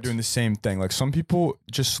 like you kept Perfect. doing the same thing. Like some people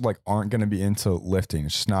just like aren't going to be into lifting.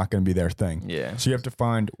 It's just not going to be their thing. Yeah. So you have to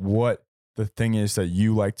find what the thing is that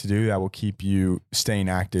you like to do that will keep you staying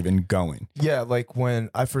active and going. Yeah, like when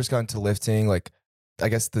I first got into lifting, like I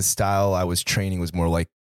guess the style I was training was more like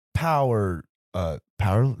powerlifting.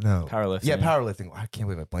 Powerlifting. Yeah, powerlifting. I can't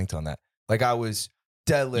believe I blanked on that. Like I was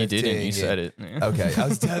deadlifting. You didn't. You said it. Okay, I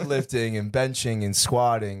was deadlifting and benching and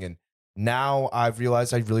squatting, and now I've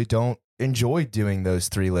realized I really don't enjoy doing those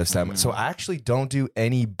 3 lifts that much. So I actually don't do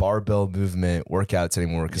any barbell movement workouts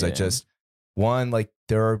anymore because I Yeah. just like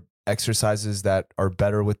there are exercises that are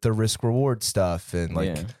better with the risk reward stuff, and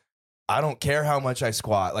like Yeah. I don't care how much I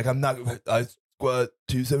squat. Like I squat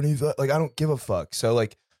 275. Like I don't give a fuck. So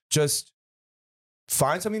like just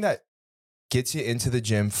find something that gets you into the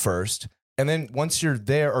gym first. And then once you're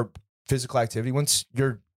there, or physical activity, once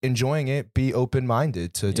you're enjoying it, be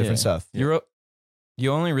open-minded to different Yeah. stuff.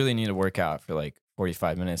 You only really need to work out for like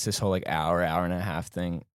 45 minutes. This whole like hour and a half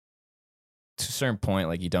thing, to a certain point,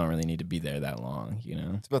 like you don't really need to be there that long, you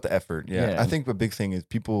know? It's about the effort. Yeah. Yeah. I think the big thing is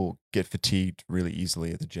people get fatigued really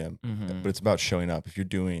easily at the gym, Mhm. but it's about showing up. If you're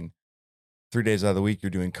doing 3 days out of the week, you're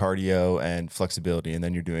doing cardio and flexibility, and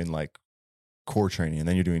then you're doing like core training, and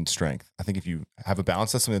then you're doing strength. I think if you have a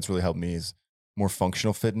balance, that's something that's really helped me is more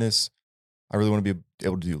functional fitness. I really want to be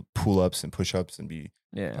able to do pull-ups and push-ups and be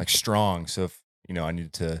Yeah. like strong. So if, you know, I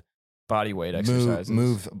needed to Body weight exercises.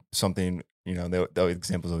 move something, you know, the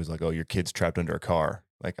example is always like, oh, your kid's trapped under a car.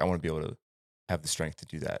 Like I want to be able to have the strength to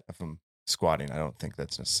do that. If I'm squatting, I don't think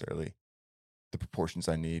that's necessarily the proportions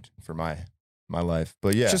I need for my life.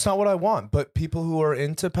 But yeah, It's just not what I want. But people who are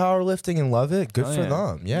into powerlifting and love it, good Oh, for yeah.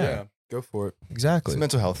 them. Yeah, Go for it. exactly. it's a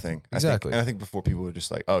mental health thing. Exactly. And I think before people were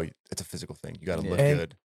just like, oh, it's a physical thing. You got to Yeah. look And-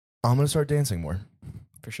 good. I'm going to start dancing more.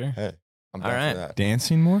 For sure. Hey, I'm All down right. for that.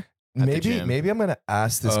 Dancing more? At the Maybe gym. I'm going to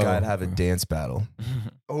ask this guy to Oh. have a dance battle.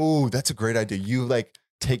 Oh, that's a great idea. You like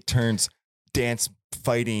take turns dance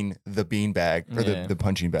fighting the beanbag or Yeah. the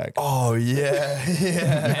punching bag. Oh, yeah.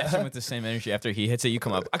 Match him with the same energy. After he hits it, you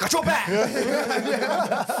come up. I got your back.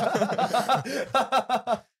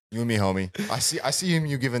 You and me, homie. I see him.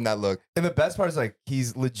 You giving that look. And the best part is like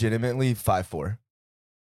he's legitimately 5'4".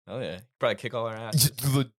 Oh yeah, probably kick all our ass. Just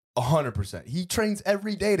 100%. He trains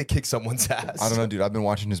every day to kick someone's ass. I don't know, dude. I've been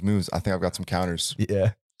watching his moves. I think I've got some counters.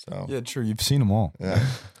 Yeah. So Yeah, true. You've seen them all. yeah,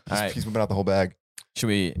 All right. he's whipping out the whole bag. Should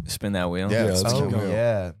we spin that wheel? Yeah, let's let's keep go. going.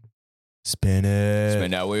 Yeah. Spin it.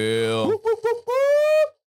 Spin that wheel.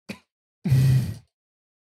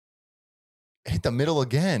 Hit the middle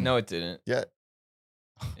again. No, it didn't. Yeah.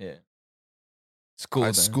 Yeah. School. At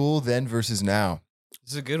then. school then versus now.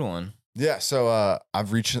 This is a good one. Yeah, so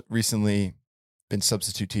I've recently been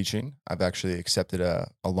substitute teaching. I've actually accepted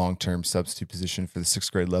a long-term substitute position for the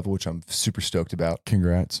 6th grade level, which I'm super stoked about.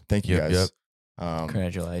 Congrats. Thank you, Yep, guys.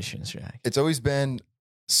 Congratulations, Jack. It's always been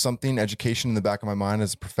something, education in the back of my mind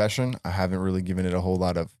as a profession. I haven't really given it a whole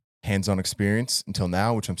lot of hands-on experience until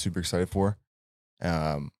now, which I'm super excited for.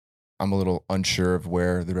 I'm a little unsure of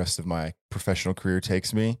where the rest of my professional career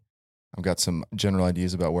takes me. I've got some general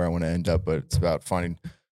ideas about where I want to end up, but it's about finding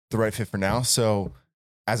the right fit for now. So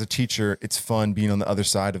as a teacher, it's fun being on the other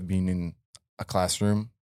side of being in a classroom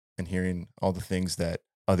and hearing all the things that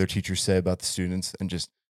other teachers say about the students. And just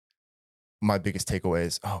my biggest takeaway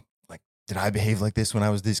is, oh, like, did I behave like this when I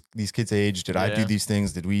was these kids' age? Did I do these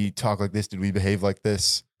things? Did we talk like this? Did we behave like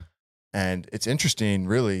this? And it's interesting,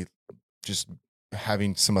 really, just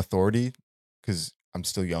having some authority, because I'm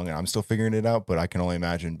still young and I'm still figuring it out, but I can only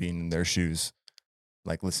imagine being in their shoes,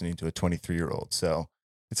 like listening to a 23-year-old. So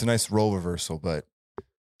it's a nice role reversal, but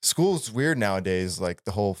school's weird nowadays. Like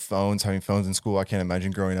the whole having phones in school. I can't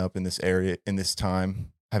imagine growing up in this area, in this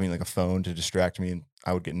time, having like a phone to distract me, and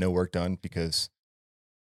I would get no work done because,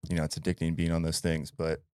 it's addicting being on those things.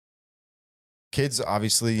 But kids,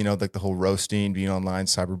 obviously, like the whole roasting, being online,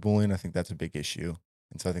 cyberbullying, I think that's a big issue.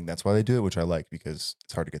 And so I think that's why they do it, which I like, because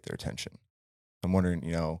it's hard to get their attention. I'm wondering,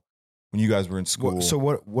 when you guys were in school. So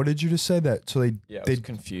what did you just say that? So I they was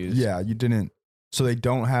confused. Yeah, you didn't. So they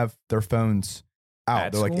don't have their phones out.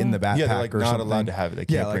 At They're like in the backpack yeah, they're like or not something. allowed to have it.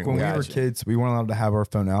 They Yeah, can't like bring when we were kids, we weren't allowed to have our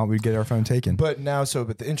phone out. We'd get our phone taken. But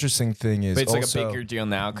the interesting thing is, But it's also, like a bigger deal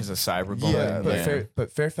now because of cyberbullying. Yeah,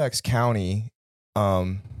 but Fairfax County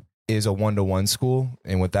is a 1-to-1 school,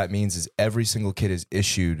 and what that means is every single kid is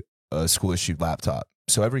issued a school issued laptop.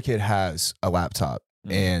 So every kid has a laptop,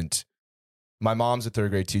 and my mom's a 3rd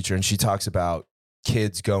grade teacher, and she talks about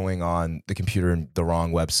kids going on the computer and the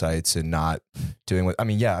wrong websites and not doing what.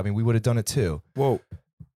 We would have done it too. Whoa.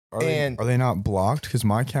 Are they not blocked? Because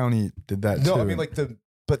my county did that too. No,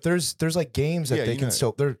 but there's like games that they can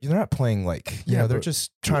still. They're not playing like they're but-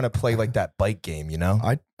 just trying to play like that bike game.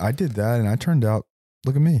 I did that and I turned out.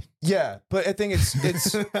 Look at me. Yeah, but I think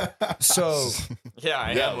it's so. Yeah,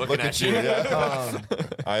 I am looking at you. Yeah.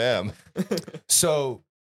 I am. So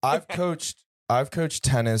I've coached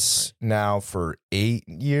tennis now for 8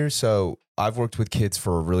 years. So I've worked with kids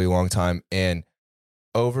for a really long time. And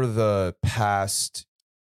over the past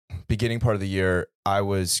beginning part of the year, I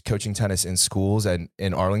was coaching tennis in schools and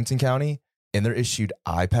in Arlington County, and they're issued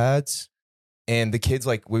iPads. And the kids,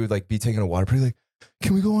 like, we would like be taking a water break, like,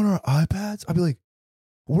 can we go on our iPads? I'd be like,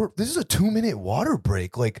 this is a 2-minute water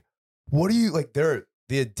break. Like, what are you like? The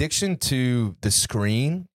addiction to the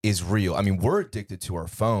screen is real. I mean, we're addicted to our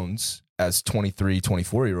phones as 23,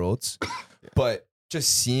 24-year-olds, but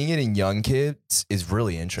just seeing it in young kids is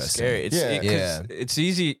really interesting. Scary. Yeah. It's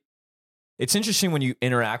easy. It's interesting when you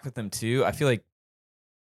interact with them too. I feel like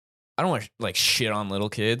I don't want to like shit on little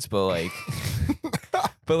kids, but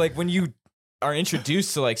like when you are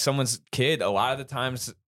introduced to like someone's kid, a lot of the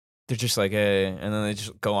times they're just like, hey, and then they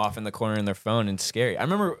just go off in the corner in their phone, and it's scary. I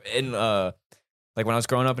remember in like when I was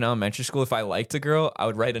growing up in elementary school, if I liked a girl, I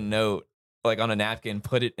would write a note like on a napkin,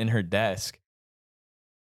 put it in her desk.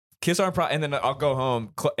 Kiss our and then I'll go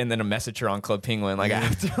home and then message her on Club Penguin like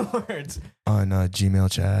afterwards. On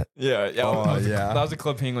Gmail chat. Yeah. Oh, yeah. That was a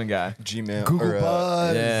Club Penguin guy. Gmail. Google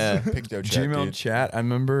Buzz. Yeah. Picto chat, Gmail dude. chat. I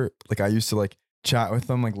remember like I used to like chat with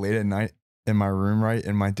them like late at night in my room, right?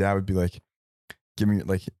 And my dad would be like, give me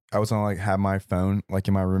like I was gonna like have my phone like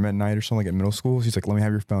in my room at night or something like at middle school. So he's like, let me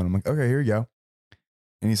have your phone. I'm like, okay, here you go.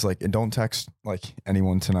 And he's like, and don't text like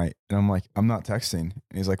anyone tonight. And I'm like, I'm not texting.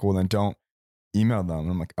 And he's like, well then don't email them.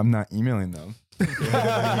 And I'm like, I'm not emailing them. He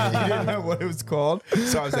didn't know what it was called.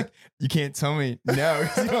 So I was like, you can't tell me no,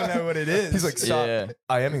 'cause you don't know what it is. He's like, stop. Yeah.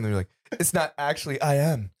 I am. And they're like, it's not actually I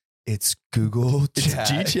am. It's Google It's chat.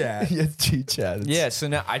 G-chat. Yeah, it's G-chat. Yeah. So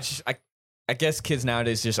now I guess kids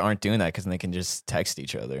nowadays just aren't doing that because they can just text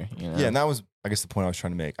each other. You know? Yeah, and that was, I guess, the point I was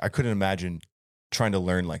trying to make. I couldn't imagine trying to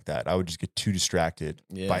learn like that. I would just get too distracted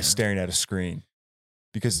by staring at a screen.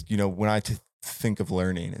 Because, when I think of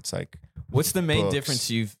learning, it's like, What's the main books. difference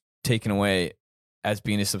you've taken away as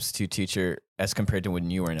being a substitute teacher as compared to when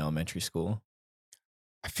you were in elementary school?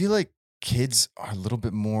 I feel like kids are a little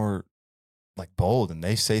bit more like bold, and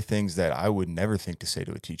they say things that I would never think to say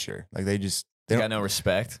to a teacher. Like they They don't got no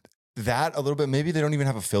respect. that a little bit. Maybe they don't even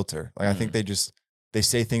have a filter. Like I think they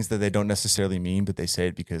say things that they don't necessarily mean, but they say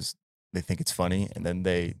it because they think it's funny, and then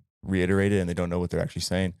they reiterate it and they don't know what they're actually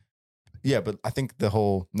saying. Yeah, but I think the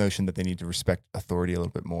whole notion that they need to respect authority a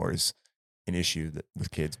little bit more is an issue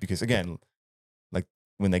with kids, because again, like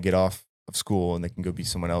when they get off of school and they can go be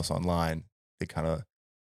someone else online, they kind of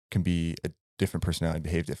can be a different personality,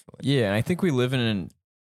 behave differently. Yeah, and I think we live in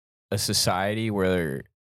a society where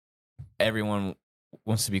everyone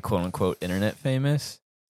wants to be quote unquote internet famous,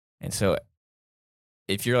 and so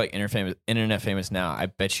if you're like internet famous now, I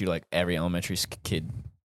bet you like every elementary school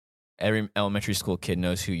kid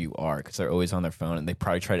knows who you are because they're always on their phone and they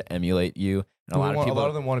probably try to emulate you. And a lot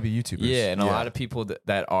of them want to be YouTubers. yeah, and a lot of people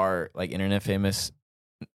that are like internet famous,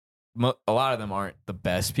 a lot of them aren't the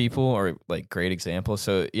best people or like great examples.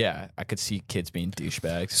 So yeah, I could see kids being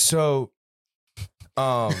douchebags. So,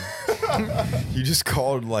 You just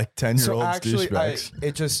called like 10-year-olds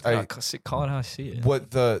douchebags. Call it how I see it.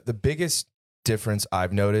 What the biggest difference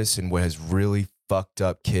I've noticed and what has really fucked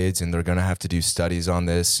up kids, and they're gonna have to do studies on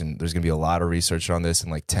this, and there's gonna be a lot of research on this in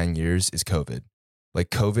like 10 years, is COVID. Like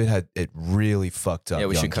COVID it really fucked up. Yeah,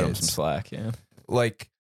 we young should cut them kids. some slack. Yeah. Like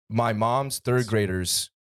my mom's third graders,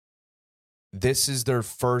 this is their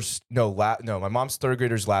first. No, my mom's third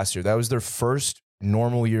graders last year. That was their first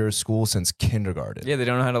normal year of school since kindergarten. Yeah, they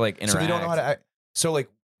don't know how to like interact. So they don't know how to act. So like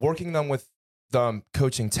working them with them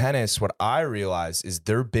coaching tennis, what I realize is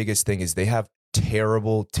their biggest thing is they have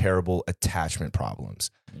terrible attachment problems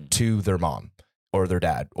to their mom or their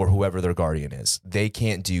dad or whoever their guardian is. They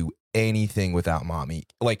can't do anything without mommy.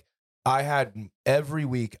 Like every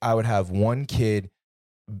week I would have one kid,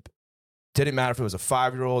 didn't matter if it was a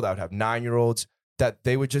 5-year-old, I would have 9-year-olds that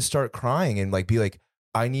they would just start crying and like be like,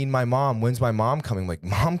 I need my mom. When's my mom coming? Like,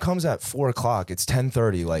 mom comes at 4:00. It's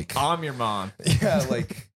 10:30. Like, I'm your mom. yeah,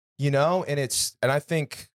 like, and I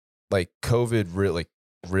think like COVID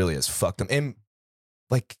really has fucked them. And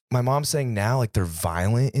like my mom's saying now, like they're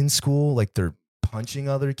violent in school, like they're punching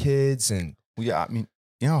other kids. And Well, yeah, I mean,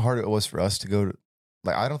 you know how hard it was for us to go to,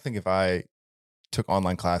 like, I don't think if I took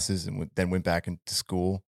online classes and then went back into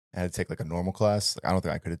school and had to take like a normal class, like, I don't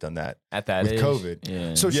think I could have done that At that with age. COVID.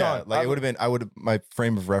 Yeah. So yeah, Sean, like it would have been, my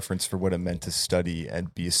frame of reference for what it meant to study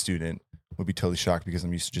and be a student would be totally shocked because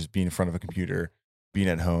I'm used to just being in front of a computer, being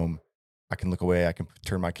at home. I can look away. I can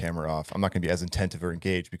turn my camera off. I'm not going to be as attentive or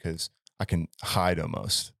engaged because I can hide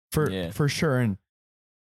almost. For sure. And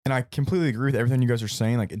I completely agree with everything you guys are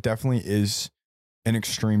saying. Like it definitely is an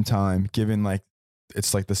extreme time given like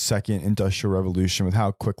it's like the second industrial revolution with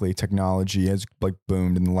how quickly technology has like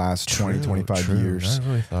boomed in the last 25 years. I never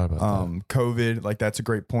really thought about that. COVID, like that's a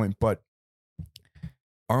great point, but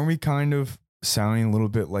aren't we kind of sounding a little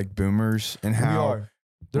bit like boomers and We how are.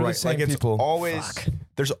 They're the right, same like it's people. always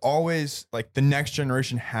there's always like the next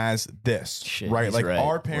generation has this, Shit, right? he's Like right.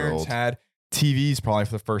 our parents World. had TVs probably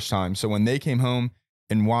for the first time. So when they came home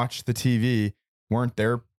and watched the TV, weren't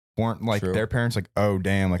like True. their parents like, oh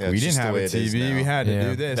damn, like Yeah, we it's didn't just the have a way it is TV. now. We had to Yeah.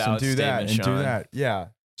 do this and Valid do that statement, and do Sean. that. Yeah.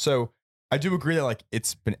 So I do agree that like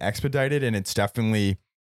it's been expedited and it's definitely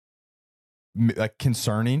like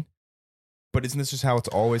concerning. But isn't this just how it's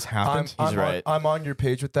always happened? I'm on your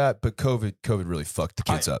page with that, but COVID really fucked the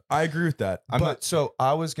kids up. I agree with that. So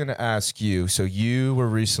I was gonna ask you. So you were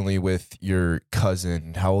recently with your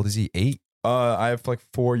cousin. How old is he? 8. I have like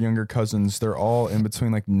 4 younger cousins. They're all in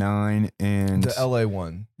between like 9 and The LA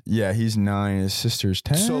one. yeah, he's 9. His sister's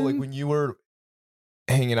 10. So like when you were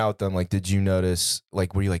hanging out with them, like did you notice?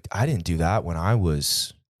 Like were you like, I didn't do that when I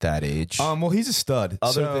was that age? well, he's a stud.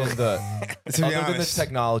 Other so- than the to be other than the honest.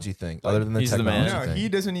 technology thing. Other than the He's the man. technology No, thing. he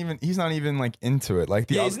doesn't even. He's not even like into it. Like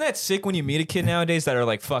the Yeah, other, isn't that sick when you meet a kid nowadays that are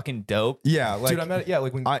like fucking dope? yeah, like Dude, I met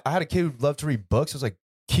like when I- I had a kid who loved to read books. I was like,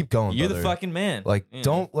 keep going. You're the brother. fucking man. Like, Yeah.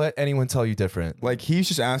 don't let anyone tell you different. like he's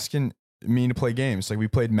just asking me to play games. Like we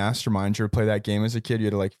played Mastermind. You ever play that game as a kid? You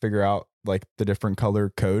had to like figure out like the different color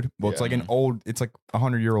code. Well, it's Yeah. like an old. It's like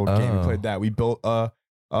 100-year-old game. We Oh. played that. We built a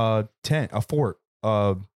tent, a fort,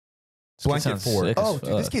 This kid blanket sounds fort. sick as Oh, dude,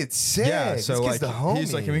 this fuck. kid's sick. Yeah, This so kid's like the homie.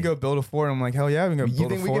 he's like, can we go build a fort? I'm like, hell yeah, we can go You build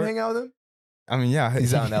think a we fort. can hang out with him? I mean, yeah,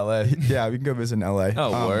 He's out in LA. Yeah, we can go visit in LA.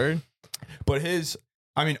 Oh, word. But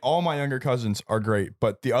all my younger cousins are great,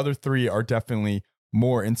 but the other 3 are definitely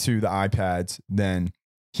more into the iPads than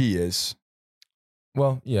he is.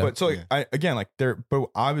 Well, yeah. But so Yeah. but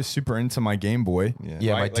I was super into my Game Boy.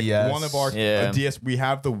 Yeah, my Like, DS. One of our Yeah. DS, we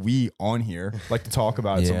have the Wii on here, like to talk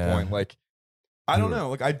about at some Yeah. point. Like, I don't know.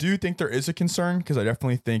 Like, I do think there is a concern because I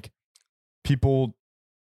definitely think people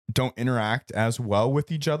don't interact as well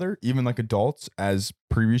with each other, even like adults, as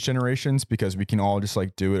previous generations, because we can all just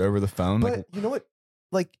like do it over the phone. But Like, you know what?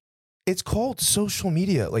 Like, it's called social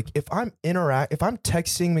media. Like, if I'm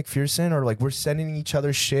texting McPherson or like we're sending each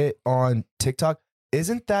other shit on TikTok,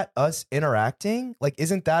 isn't that us interacting? Like,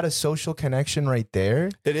 isn't that a social connection right there?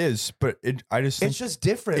 it is, but I just think It's just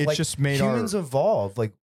different. it's Like, just made humans evolve.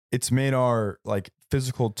 Like, it's made our like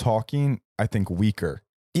physical talking, I think, weaker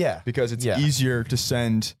yeah. because it's Yeah. easier to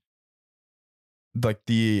send like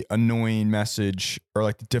the annoying message or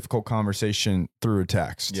like the difficult conversation through a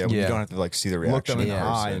text. Yeah, when you Yeah. don't have to like see the Look reaction. them in the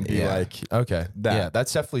Yeah. eye and be Yeah. like, Okay. That. Yeah,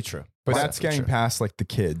 that's definitely true. but That's that's definitely getting true. past like the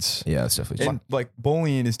kids. Yeah, that's definitely true. And like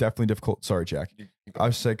bullying is definitely difficult. Sorry, Jack. I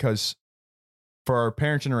would say because for our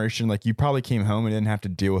parent generation, like you probably came home and didn't have to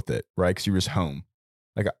deal with it, right? Because you were just home.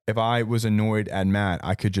 Like if I was annoyed at Matt,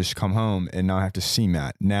 I could just come home and not have to see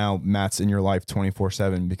Matt. Now Matt's in your life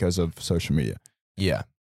 24/7 because of social media. Yeah.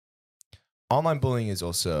 Online bullying is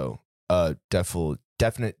also a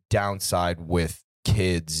definite downside with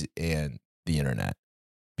kids and the internet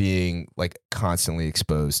being like constantly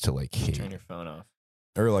exposed to like hate. Turn your phone off.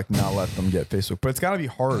 Or like not let them get Facebook. But it's gotta be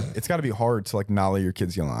hard. It's gotta be hard to like not let your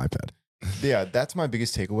kids get on the iPad. Yeah, that's my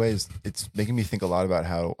biggest takeaway. Is it's making me think a lot about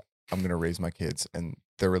how I'm gonna raise my kids and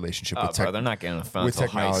their relationship Oh, with bro, they're not getting a phone with until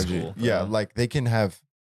high technology. school. Yeah, bro. like they can have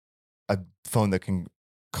a phone that can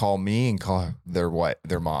call me and call their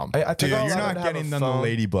mom. I think Dude, I'll you're allow not them to have getting a them the phone.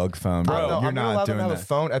 ladybug phone, bro. No, You're I'm gonna allow not them doing to have a that.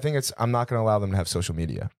 phone. I think I'm not gonna allow them to have social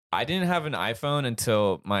media. I didn't have an iPhone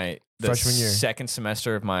until the Freshman year. second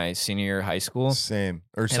semester of my senior year of high school. Same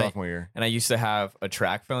or sophomore year. And I used to have a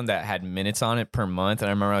track phone that had minutes on it per month. And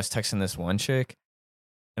I remember I was texting this one chick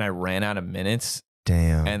and I ran out of minutes.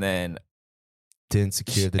 Damn. And then Didn't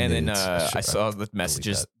secure the and then nudes. I saw the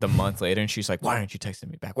messages that. the month later, and she's like, "Why aren't you texting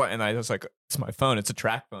me back?" What? And I was like, "It's my phone. It's a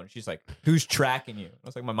track phone." She's like, "Who's tracking you?" I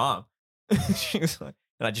was like, "My mom." She was like,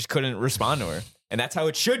 and I just couldn't respond to her, and that's how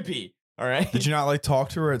it should be. All right. Did you not like talk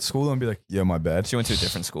to her at school and be like, "Yo, my bad"? She went to a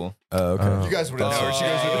different school. Oh, okay. Oh. You guys would have known. She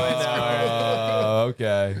goes,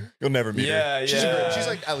 Okay. You'll never meet Yeah, her. yeah. She's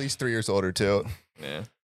like at least 3 years older too. Yeah.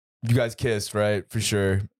 You guys kissed, right? For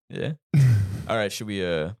sure. Yeah. All right. Should we?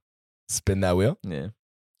 Spin that wheel. Yeah.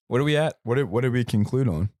 What are we at? What did we conclude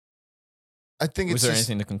on? I think Was it's there just,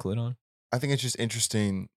 anything to conclude on? I think it's just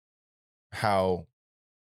interesting how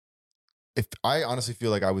if I honestly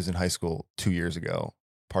feel like I was in high school 2 years ago,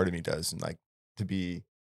 part of me does, and like to be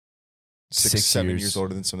 7 years. years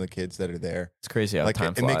older than some of the kids that are there. It's crazy how Like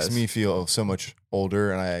time it makes flies. me feel so much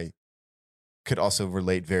older, and I could also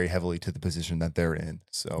relate very heavily to the position that they're in.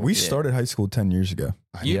 So We Yeah. started high school 10 years ago.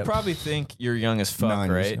 You Yep. probably think you're young as fuck, 9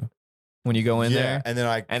 years right? ago. When you go in there, and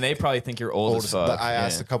then and they probably think you're old as fuck. But I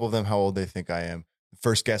asked Yeah. a couple of them how old they think I am. The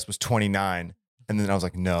first guess was 29, and then I was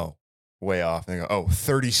like, no, way off. And they go, oh,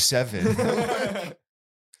 37.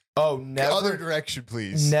 Oh, The other direction,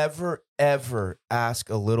 please. Never ever ask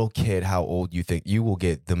a little kid how old you think. You will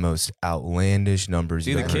get the most outlandish numbers.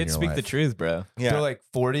 See, you've the ever heard in kids your speak life. the truth, bro. Yeah. They're like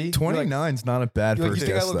 40. 29 is not a bad You're like, first you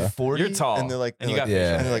think I guess, look though. 40? You're tall, And they're like, and you got yeah.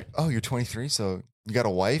 vision. and they're like, oh, you're 23, so you got a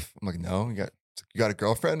wife? I'm like, no. You got a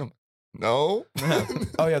girlfriend? I'm like, no.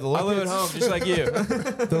 Oh yeah, the I little live at kids, home just like you.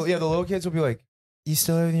 The little kids will be like, "You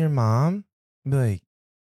still live with your mom?" I'll be like,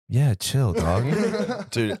 "Yeah, chill, dog."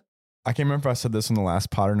 Dude, I can't remember if I said this in the last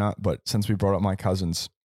pod or not, but since we brought up my cousins,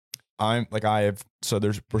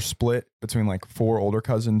 we're split between like 4 older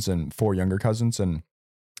cousins and 4 younger cousins. And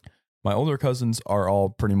my older cousins are all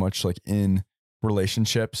pretty much like in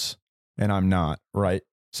relationships and I'm not, right?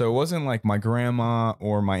 So it wasn't like my grandma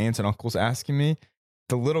or my aunts and uncles asking me.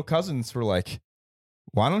 The little cousins were like,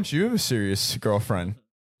 why don't you have a serious girlfriend?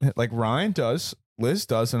 Like Ryan does, Liz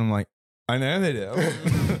does. And I'm like, I know they do.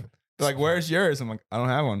 They're like, where's yours? I'm like, I don't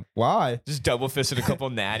have one. Why? Just double fisted a couple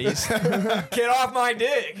natties. Get off my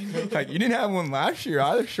dick. Like, you didn't have one last year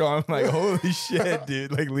either, Sean. I'm like, holy shit,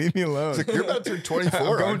 dude. Like, leave me alone. It's like, you're about to turn 24, I'm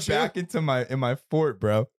going aren't you? back into my fort,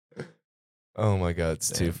 bro. Oh my god, it's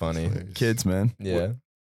too funny. Kids, man. Yeah.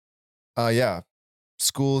 Yeah.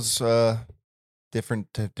 School's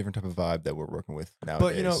different type of vibe that we're working with nowadays.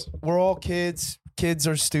 But you know, we're all kids. Kids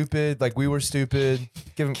are stupid. Like we were stupid.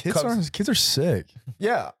 Give them Kids are sick.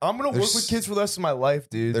 Yeah, I'm gonna They're work with kids for the rest of my life,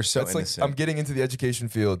 dude. They're so That's like innocent. I'm getting into the education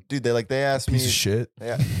field. dude, they asked me, Piece of shit.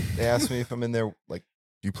 they asked me if I'm in there, like,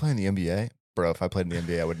 do you play in the NBA? Bro, if I played in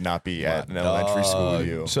the NBA, I would not be at an elementary school with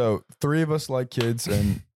you. So 3 of us like kids,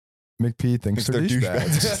 and McP thinks they're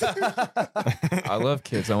douchebags. I love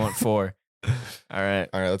kids. I want 4. All right.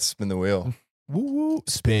 All right, let's spin the wheel. Woo woo.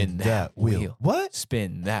 Spin that wheel. What?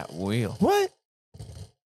 Spin that wheel. What?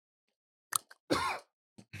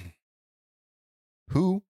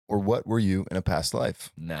 Who or what were you in a past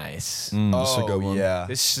life? Nice. This is a good one. yeah.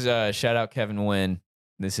 This is shout out Kevin Wynn.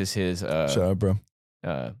 This is his Shut up, bro.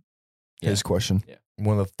 yeah. His question.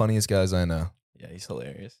 One of the funniest guys I know. Yeah, he's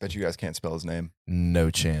hilarious. Bet you guys can't spell his name. No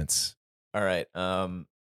chance. All right.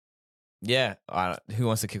 Yeah. Who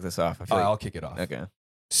wants to kick this off? I feel I'll like, kick it off. okay.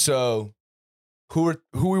 So, who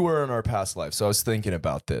we were in our past life. So I was thinking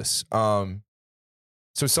about this.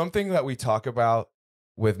 So something that we talk about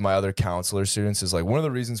with my other counselor students is like one of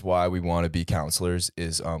the reasons why we want to be counselors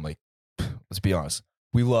is like Let's be honest.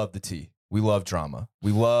 We love the tea. We love drama.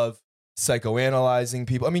 We love psychoanalyzing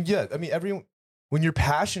people. I mean, yeah. I mean, everyone. When you're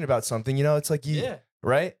passionate about something, you know, it's like you,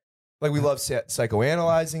 right? Like we love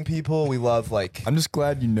psychoanalyzing people. We love like. I'm just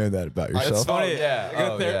glad you know that about It's yourself. funny.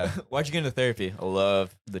 yeah. Yeah. Why'd you get into therapy? I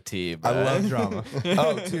love the tea, bro. I love drama.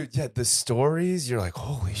 Oh, dude, yeah. The stories, you're like,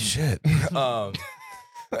 holy shit.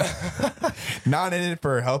 Not in it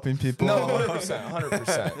for helping people. No,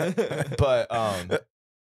 100%. But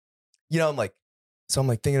you know, I'm like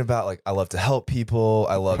thinking about like I love to help people.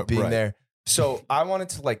 I love being Right. there. So I wanted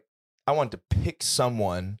to pick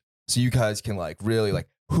someone so you guys can like really like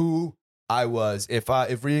who I was if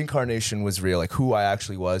reincarnation was real, like who I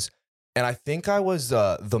actually was. And I think I was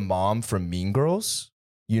the mom from Mean Girls.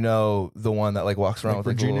 You know, the one that like walks around Like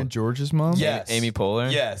with Regina like, George's mom. Yes. Amy Poehler.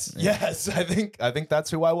 Yes, yes. I think that's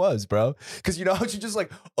who I was, bro. Because you know how she just like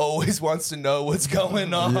always wants to know what's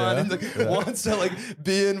going on Yeah, and like yeah. wants to like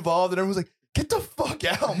be involved, and everyone's like, "Get the fuck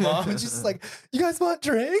out, mom!" And she's just like, "You guys want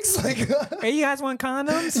drinks?" Like, Hey, you guys want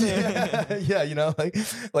condoms? yeah, yeah, you know,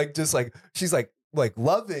 like just like she's like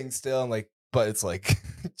loving still, and like, but it's like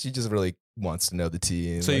she just really wants to know the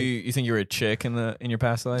tea. And So like, you think you were a chick in your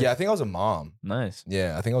past life? yeah, I think I was a mom. Nice.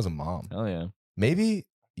 Yeah, I think I was a mom. Hell yeah. Maybe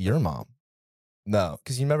your mom. No,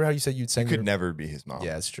 because you remember how you said you'd You sing. could never be his mom.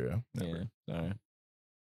 Yeah, it's true. Yeah. Sorry.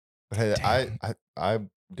 But hey, Damn. I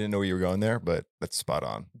didn't know where you were going there, but that's spot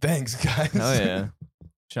on. Thanks, guys. Hell yeah.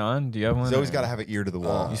 Sean, do you have one? He's always or- got to have an ear to the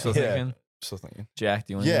wall. You still Yeah. thinking? Still thinking. Jack,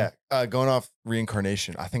 do you want? Yeah, going off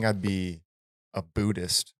reincarnation, I think I'd be a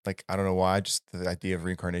Buddhist. Like, I don't know why, just the idea of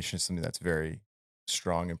reincarnation is something that's very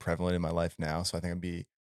strong and prevalent in my life now. So I think I'd be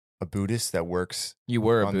a Buddhist that works. You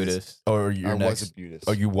were a On this- Buddhist. Or you're I next. was a Buddhist.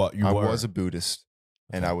 Oh, you what? You I were. was a Buddhist,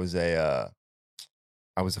 and I was I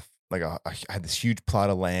had this huge plot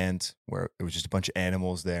of land where it was just a bunch of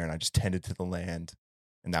animals there, and I just tended to the land,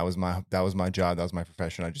 and that was my job, that was my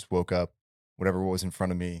profession. I just woke up, whatever was in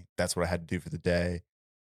front of me, that's what I had to do for the day.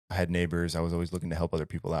 I had neighbors. I was always looking to help other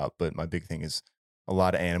people out, but my big thing is a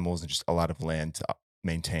lot of animals and just a lot of land to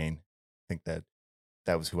maintain. I think that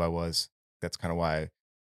was who I was. That's kind of why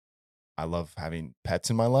I love having pets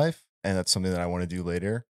in my life, and that's something that I want to do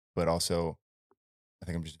later. But also, I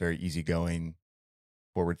think I'm just very easygoing,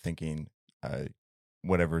 forward thinking.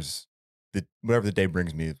 Whatever the day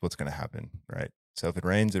brings me is what's going to happen, right? So if it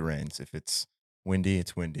rains, it rains. If it's windy,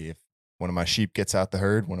 it's windy. If one of my sheep gets out the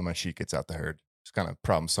herd, one of my sheep gets out the herd. Just kind of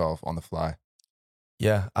problem solve on the fly,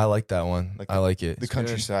 Yeah, I like that one. Like I like it. the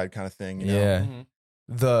countryside kind of thing. You know? Yeah.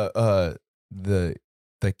 Mhm.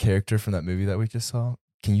 The character from that movie that we just saw.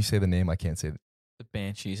 Can you say the name? I can't say. The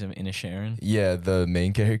Banshees of Inisherin. Yeah, the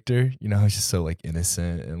main character. You know, he's just so like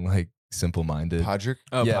innocent and like simple minded. Podrick,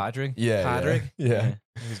 Oh, Yeah. Podrick? Yeah, Podrick? yeah.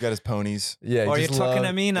 he's got his ponies. Yeah. Oh, he you're just talking to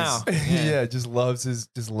love- me now. Yeah, just loves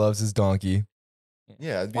his donkey.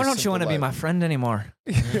 Yeah. it'd be Why a don't you simple want to be life. my friend anymore?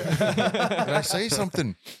 Can I say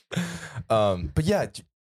something? But yeah,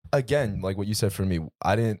 again, like what you said for me,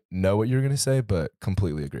 I didn't know what you were gonna say, but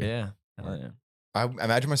completely agree. Yeah. Hell yeah. I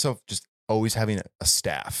imagine myself just always having a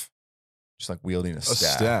staff, just like wielding a A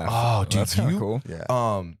staff. staff. Oh, dude, That's kind you- of cool. Yeah.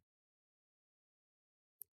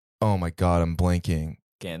 Oh my god, I'm blanking.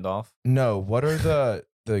 Gandalf. No, what are the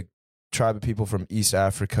tribe of people from East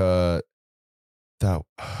Africa that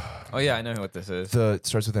Oh, yeah. I know what this is. the it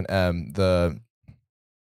starts with an M.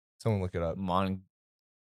 Someone look it up.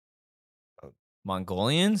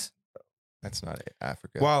 Mongolians? That's not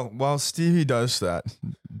Africa. While Stevie does that,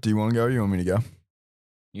 do you want to go or you want me to go?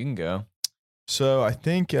 You can go. So I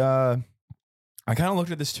think I kind of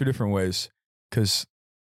looked at this two different ways because,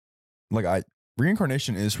 like,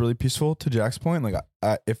 reincarnation is really peaceful. To Jack's point, like,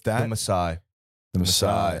 if that The Maasai. the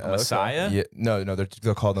Messiah, A Messiah? Yeah, no,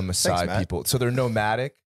 they're called the Maasai Matt. people. So they're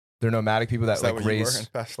nomadic. They're nomadic people that Is that like what you were raise. in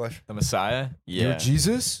past life? The Messiah? You're Yeah.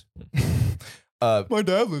 Jesus. my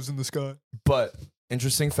dad lives in the sky. But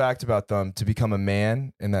interesting fact about them: to become a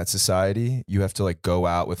man in that society, you have to like go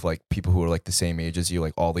out with like people who are like the same age as you,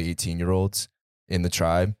 like all the 18-year-olds in the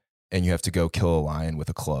tribe, and you have to go kill a lion with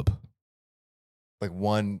a club. Like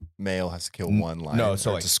one male has to kill one lion. No, or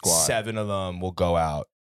so it's like a squad. 7 of them will go out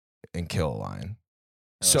and kill a lion.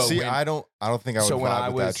 So See, when- I don't think I would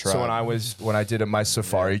vibe with that tribe. when I did my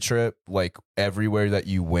safari trip, like everywhere that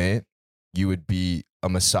you went, you would be a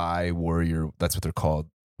Maasai warrior. That's what they're called.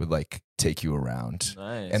 Would like take you around,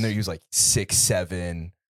 Nice. and they're usually like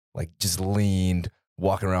 6'7", like just leaned,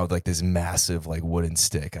 walking around with like this massive like wooden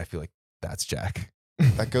stick. I feel like that's Jack.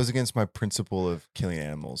 That goes against my principle of killing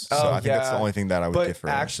animals. So Oh, I think that's the yeah. only thing that I would But differ.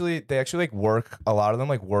 actually, they actually like work. A lot of them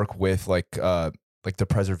like work with like the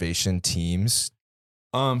preservation teams.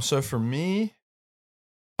 So for me,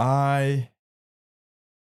 I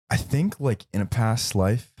I think like in a past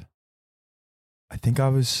life, I think I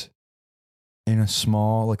was in a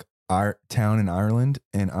small like town in Ireland,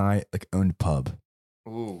 and I like owned a pub.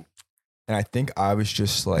 Ooh. And I think I was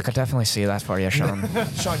just I like, could definitely see that for you, Sean.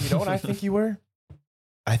 Sean, you know what I think you were?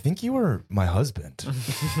 I think you were my husband.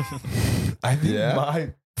 I think Yeah?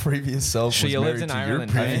 my previous self So was you lived married in to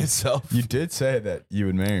Ireland, your right? previous self. you did say that you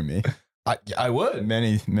would marry me I would.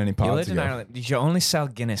 many You pods lived in ago. Ireland. Did you only sell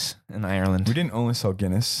Guinness in Ireland? We didn't only sell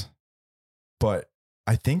Guinness, but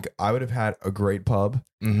I think I would have had a great pub.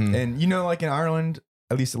 Mm-hmm. And you know, like in Ireland,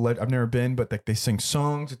 at least I've never been, but like they sing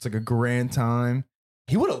songs. It's like a grand time.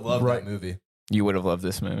 He would have loved Right. that movie. You would have loved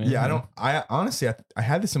this movie. Yeah, I honestly, I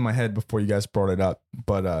had this in my head before you guys brought it up,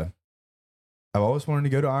 but I've always wanted to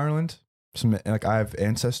go to Ireland. Like I have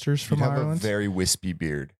ancestors You from have a Ireland. very wispy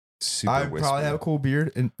beard. Super I wispy. probably have a cool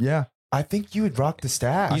beard, and yeah, I think you would rock the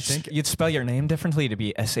stash. You'd, think- you'd spell your name differently to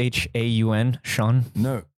be Shaun, Sean.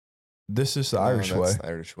 no, this is the No, Irish way. that's the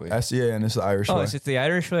Irish way. SEAN is the Irish Oh, way. is it the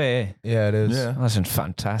Irish way? Yeah, it is. Yeah, Wasn't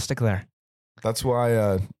fantastic there. that's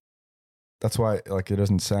why. Like it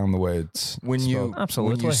doesn't sound the way it's When you spelled.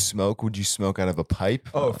 Absolutely. when you smoke, would you smoke out of a pipe?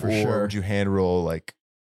 Oh, for or sure. Would you hand roll like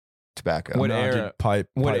tobacco? What No, dude, era? pipe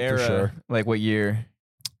What pipe era? for sure. Like what year?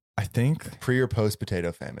 I think Pre or post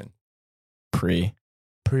potato famine? Pre.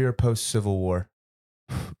 Pre or post Civil War?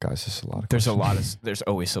 guys, this is a lot of There's a lot questions. of. There's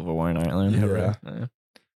always civil war in Ireland. Yeah, right. Yeah.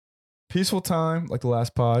 Peaceful time, like the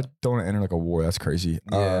last pod. Don't want to enter like a war. That's crazy.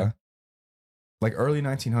 Yeah. Like early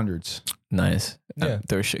 1900s. Nice. Yeah.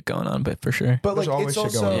 There was shit going on, but for sure. But There's like, always it's shit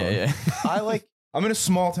also going on. Yeah, yeah. I like I'm in a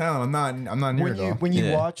small town. I'm not near when it you all. when you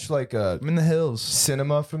Yeah. watch like I'm in the hills.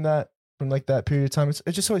 cinema from like that period of time.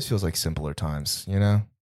 It just always feels like simpler times. You know.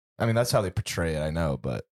 I mean, that's how they portray it. I know,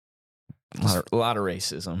 but A lot of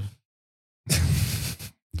racism.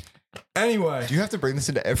 Anyway. Do you have to bring this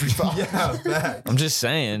into every thought? Yeah, back. I'm just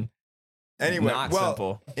saying. Anyway, Not well,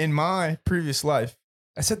 simple. in my previous life,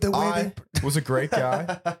 I said the way I was a great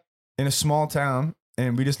guy in a small town,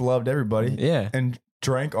 and we just loved everybody Yeah. and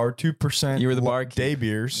drank our 2% You were the barkeep. day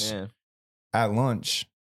beers Yeah. at lunch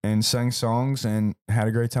and sang songs and had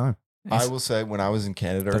a great time. I will say when I was in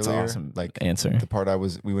Canada That's earlier, awesome. like Answer. the part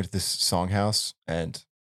we went to this song house and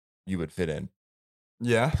you would fit in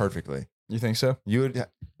Yeah, perfectly. you think so, You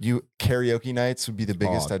karaoke nights would be the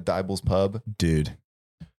biggest Oh. at Dible's Pub. dude?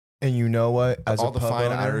 And you know what? As All a the pub fine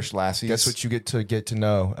owner, Irish lassies. guess what you get to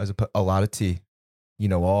know as a lot of tea. You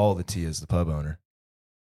know all the tea as the pub owner.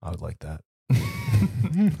 I would like that.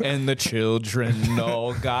 And the children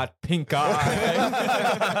all got pink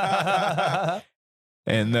eye.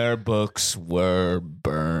 And their books were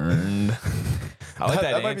burned. I like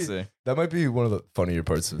that might be- answer. That might be one of the funnier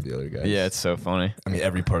parts of the other guys. Yeah, it's so funny. I mean,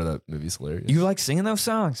 every part of that movie is hilarious. You like singing those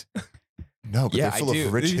songs? No, but Yeah, they're full I do.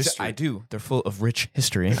 of rich These- history. I do. They're full of rich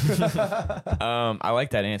history. I like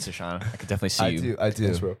that answer, Sean. I could definitely see you. I do.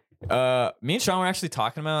 Thanks, bro. Me and Sean were actually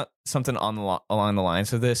talking about something along the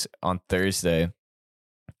lines of this on Thursday.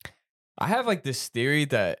 I have like this theory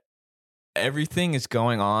that everything is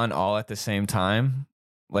going on all at the same time.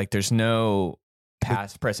 Like there's no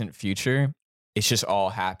past, present, future. It's just all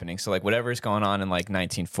happening. So like whatever is going on in like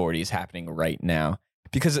 1940 is happening right now.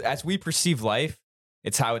 Because as we perceive life,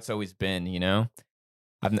 it's how it's always been, you know?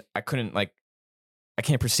 I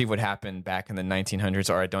can't perceive what happened back in the 1900s,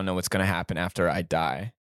 or I don't know what's going to happen after I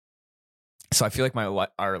die. So I feel like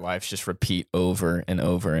our lives just repeat over and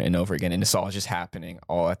over and over again, and it's all just happening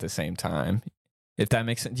all at the same time. If that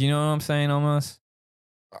makes sense, do you know what I'm saying? Almost.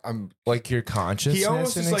 I'm Like your consciousness. He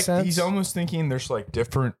almost in is a like sense? he's almost thinking there's like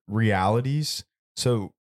different realities.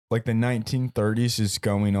 So like the 1930s is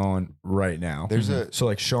going on right now. there's a So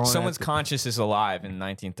like Sean, Someone's conscious is alive in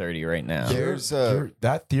 1930 right now. there's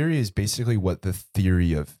That theory is basically what the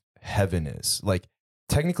theory of heaven is. Like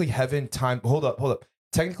technically, heaven time. Hold up.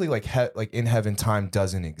 Technically, like in heaven, time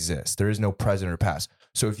doesn't exist. There is no present or past.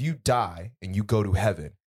 So if you die and you go to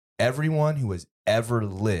heaven, everyone who has ever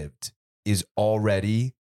lived is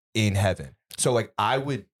already in heaven. So like I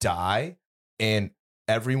would die, and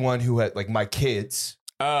everyone who had like my kids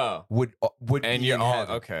Oh, would and be you're in all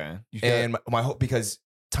heaven. okay, you got- And my hope, because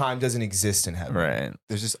time doesn't exist in heaven. right?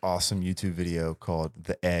 there's this awesome YouTube video called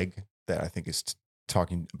The Egg that I think is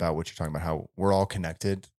talking about what you're talking about, how we're all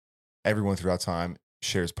connected. Everyone throughout time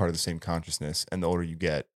shares part of the same consciousness. And the older you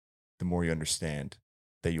get, the more you understand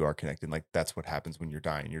that you are connected. Like that's what happens when you're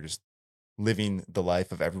dying. You're just living the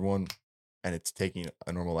life of everyone and it's taking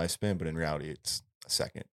a normal lifespan, but in reality, it's a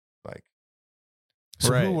second. Like,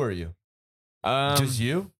 So Right. who were you? Um, Just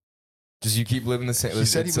you? Just you keep living the same. he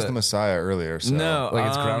said he it's was the Messiah earlier. So no, like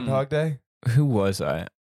it's Groundhog Day. Who was I?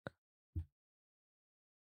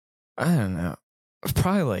 I don't know.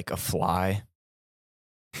 Probably like a fly.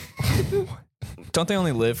 Don't they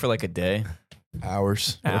only live for like a day?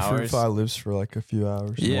 Hours. A fruit Hours. fly lives for like a few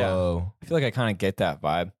hours. Yeah. Whoa. I feel like I kind of get that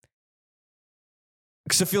vibe.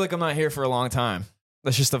 Because I feel like I'm not here for a long time.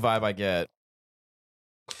 That's just the vibe I get.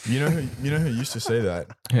 You know who used to say that?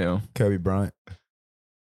 Who? Kobe Bryant.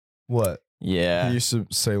 What? Yeah. He used to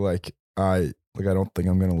say I don't think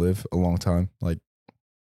I'm gonna live a long time. Like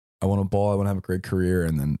I want to ball, I want to have a great career,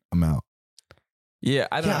 and then I'm out. Yeah,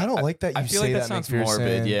 I don't like that. I feel like that sounds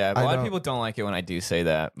morbid. Yeah, a lot of people don't like it when I do say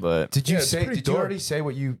that. But Did you Yeah, it's say? pretty Did you dark. already say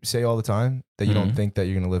what you say all the time that you don't Mhm. think that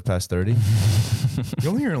you're gonna live past 30? You don't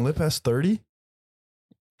think you're gonna live past 30?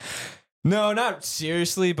 no, not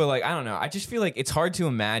seriously. But like, I don't know. I just feel like it's hard to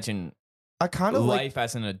imagine I kind of life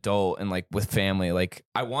as an adult and like with family. Like,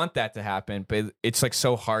 I want that to happen, but it's like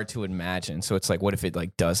so hard to imagine. So it's like, what if it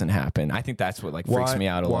like doesn't happen? I think that's what like freaks me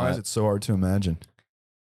out a Why lot. is it so hard to imagine?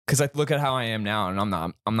 Because I look at how I am now, and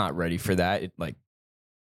I'm not ready for that. It like.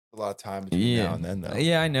 A lot of time between Yeah. now and then, though.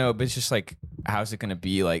 Yeah, I know, but it's just like, how's it gonna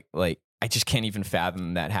be? Like I just can't even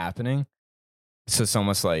fathom that happening. So it's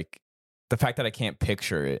almost like the fact that I can't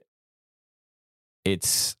picture it.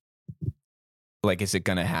 It's like, is it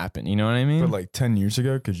gonna happen? You know what I mean? But like 10 years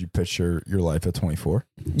ago, could you picture your life at 24?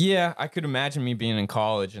 Yeah, I could imagine me being in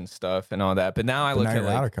college and stuff and all that. But now I But look now at you're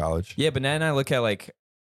like, out of college. yeah, but then I look at like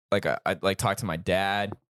I like talk to my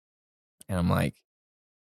dad, and I'm like,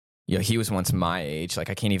 you know, he was once my age. Like,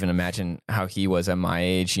 I can't even imagine how he was at my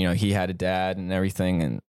age. You know, he had a dad and everything,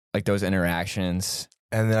 and like those interactions.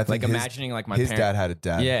 And then I think Like imagining like my his parents. dad had a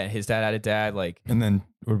dad. Yeah, his dad had a dad. Like, And then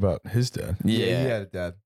what about his dad? he yeah, had a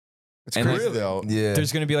dad. It's And crazy, like- though. Yeah.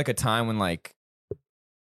 there's gonna be like a time when like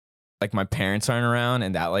my parents aren't around,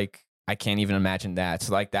 and that like I can't even imagine that.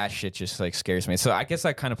 So like that shit just like scares me. So I guess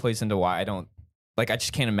that kind of plays into why I don't like. I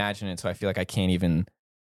just can't imagine it. So I feel like I can't even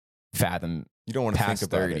fathom You don't want to think past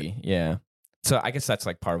about 30. it. Yeah. So I guess that's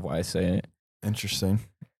like part of why I say it. Interesting.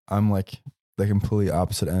 I'm like the completely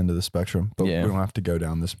opposite end of the spectrum, but Yeah. we don't have to go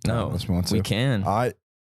down this path No, unless we want to. we can. I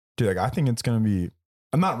think it's gonna be.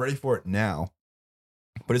 I'm not ready for it now,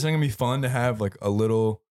 but it's gonna be fun to have like a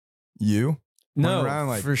little you. No, around,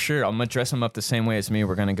 like- for sure. I'm gonna dress him up the same way as me.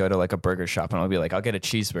 We're gonna go to like a burger shop, and I'll be like, I'll get a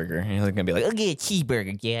cheeseburger, and he's gonna be like, I'll get a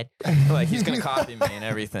cheeseburger, Dad. Like, he's gonna copy me and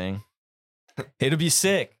everything. It'll be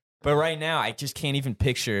sick. But right now, I just can't even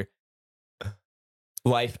picture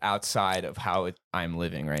life outside of how I'm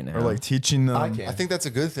living right now. Or like teaching them. I can. I think that's a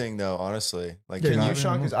good thing, though, honestly. Like, Yeah, you're Can not, you,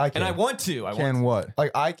 Sean? Because I can. and I want to. I Can want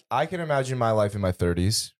what? like I can imagine my life in my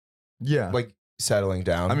 30s, Yeah. like settling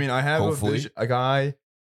down. I mean, I have hopefully. a vision. Like I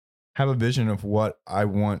have a vision of what I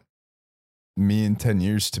want me in 10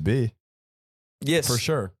 years to be. to. Yes, For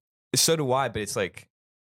sure. So do I. But it's like,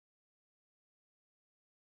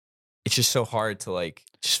 it's just so hard to like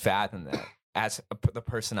just fathom that as the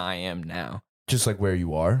person I am now. just like where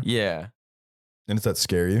you are. Yeah. And does that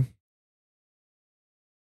scare you?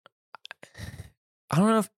 I don't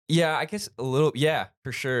know if, yeah, I guess a little, yeah,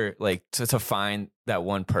 for sure. Like to find that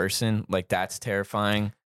one person, like that's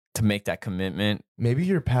terrifying to make that commitment. Maybe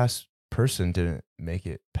your past person didn't make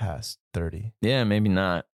it past 30. Yeah, maybe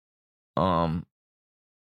not.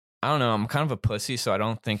 I don't know. I'm kind of a pussy, so I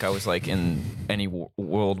don't think I was like in any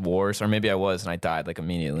world wars, or maybe I was and I died like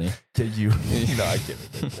immediately. Did you? No, I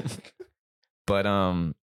can't. But I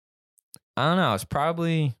don't know. It's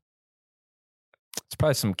probably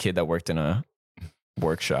some kid that worked in a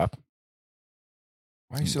workshop.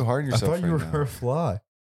 why are you so hard on I yourself? thought you right were now? a fly.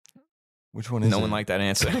 Which one is No it? one liked that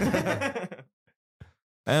answer. I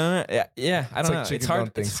don't know. Yeah, I don't like know. It's chicken hard.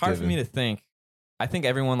 on It's hard for me Thanksgiving. to think. I think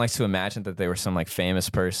everyone likes to imagine that they were some like famous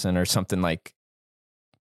person or something like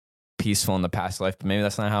peaceful in the past life, but maybe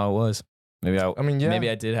that's not how it was. Maybe I mean, yeah. maybe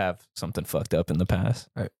I did have something fucked up in the past.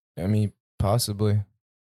 I mean, possibly.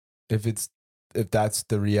 If that's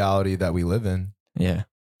the reality that we live in. Yeah.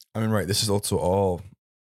 I mean, right. This is also all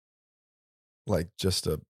like just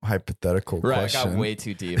a hypothetical Right. question. I got way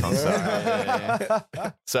too deep. I'm sorry. Yeah.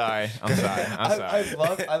 Sorry. I'm sorry. I'm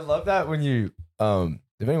sorry. I love that when you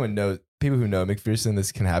if anyone knows people who know McPherson,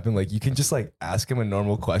 this can happen. Like you can just like ask him a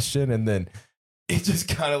normal question and then it just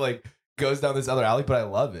kind of like goes down this other alley. But I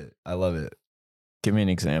love it. I love it. Give me an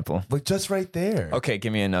example. Like just right there. Okay,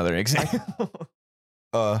 give me another example.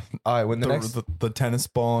 All right. When the next the tennis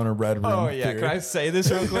ball in a red room. Oh yeah, theory. can I say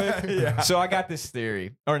this real quick? Yeah. So I got this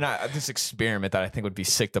theory, or not this experiment that I think would be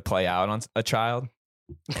sick to play out on a child.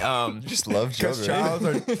 You just love Because children. childs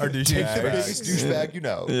are Take the douchebags. biggest douchebag you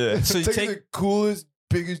know. Yeah. So you take take. the coolest,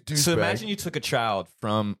 biggest douchebag. So imagine you took a child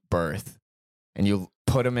from birth, and you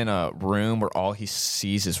put him in a room where all he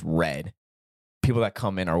sees is red. People that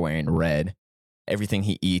come in are wearing red, everything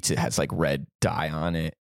he eats, it has like red dye on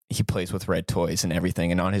it. He plays with red toys and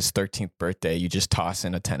everything. And on his 13th birthday, you just toss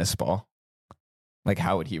in a tennis ball. Like,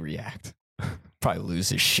 how would he react? Probably lose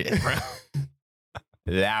his shit, bro.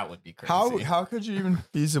 That would be crazy. How could you even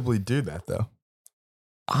feasibly do that though?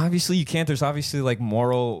 Obviously, you can't. There's obviously like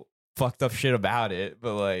moral fucked up shit about it,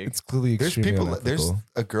 but like, It's clearly There's extremely people. unethical. There's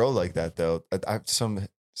a girl like that though. I have some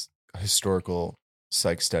historical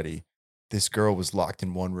psych study. This girl was locked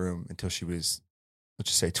in one room until she was, let's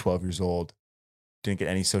just say, 12 years old. Didn't get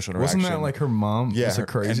any social interaction. Wasn't that like her mom? Yeah, was her,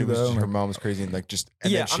 crazy and it was though. just- her Like, mom was crazy and like just.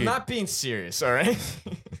 And yeah, then she, I'm not being serious. All right.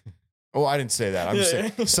 Oh, I didn't say that. I'm just Yeah.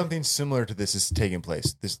 saying something similar to this is taking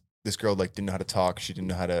place. This girl like didn't know how to talk. She didn't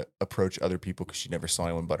know how to approach other people because she never saw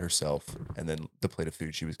anyone but herself. And then the plate of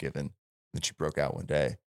food she was given, then she broke out one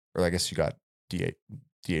day, or I guess she got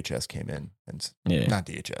DHS came in and Yeah. not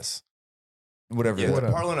DHS, whatever. Yeah, the- the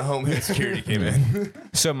Department of Homeland Security came in.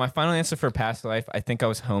 So my final answer for past life, I think I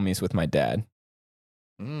was homies with my dad.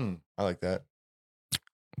 I like that.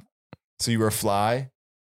 So you were a fly,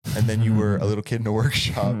 and then you were a little kid in a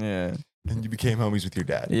workshop, Yeah. and you became homies with your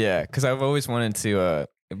dad. Yeah, because I've always wanted to.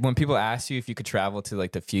 When people ask you if you could travel to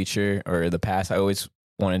like the future or the past, I always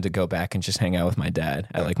wanted to go back and just hang out with my dad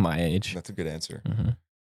at like my age. That's a good answer. Mhm.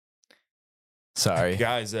 Sorry,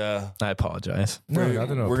 Guys, I apologize. No, We're-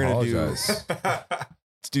 nothing to we're gonna do- apologize.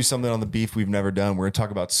 let's do something on the beef we've never done. We're going to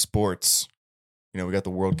talk about sports. You know, we got the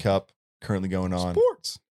World Cup currently going on.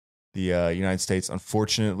 sports. The United States,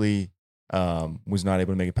 unfortunately, was not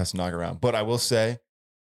able to make it past the knockout round. But I will say,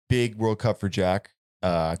 big World Cup for Jack.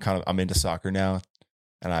 I'm into soccer now,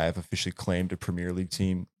 and I have officially claimed a Premier League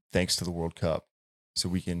team thanks to the World Cup. So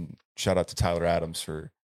we can shout out to Tyler Adams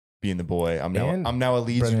for being the boy. I'm now a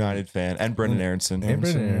Leeds Brendan- United fan, and Brendan Aronson. And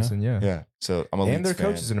Brendan Aronson, Aronson, yeah. Yeah, so I'm a And Leeds their fan.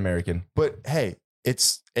 coach is an American. But hey,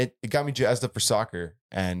 it got me jazzed up for soccer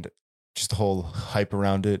and just the whole hype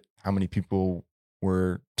around it. How many people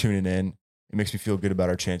were tuning in? It makes me feel good about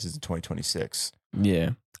our chances in 2026.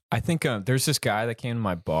 Yeah, I think there's this guy that came to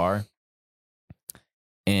my bar,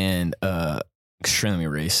 and extremely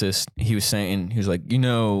racist. He was like,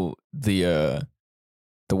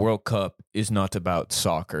 the World Cup is not about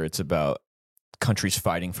soccer. It's about countries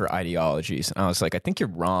fighting for ideologies. And I was like, I think you're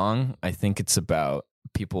wrong. I think it's about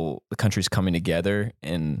the countries coming together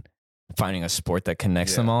and finding a sport that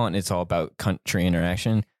connects them all. And it's all about country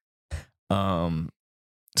interaction.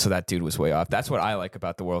 So that dude was way off. That's what I like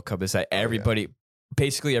about the World Cup is that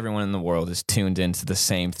basically everyone in the world is tuned into the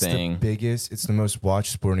same It's thing. it's the most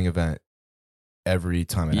watched sporting event every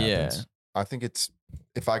time it Yeah. happens. I think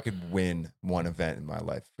if I could win one event in my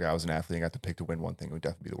life, if I was an athlete and got to pick to win one thing, it would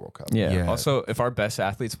definitely be the World Cup. Yeah. Yeah. Also, if our best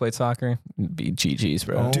athletes played soccer, it'd be GG's,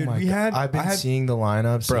 bro. Oh Dude, my we God. had- I've been I had- seeing the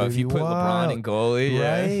lineups. Bro, It'd if you be put LeBron in wild. goalie,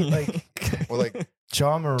 Right? yeah. Like Or like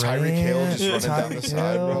John Moran, Tyreek Hill just running down the Tyreek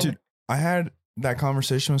side, bro. Hill. Dude, I had that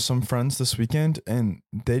conversation with some friends this weekend, and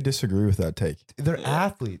they disagree with that take. They're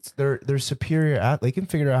athletes. They're superior. They can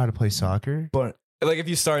figure out how to play soccer. But like if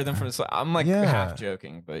you started them from the I'm like Yeah. half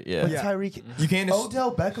joking, but yeah. Like Yeah. Tyreek, you can't. Just,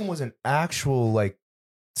 Odell Beckham was an actual like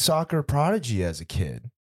soccer prodigy as a kid.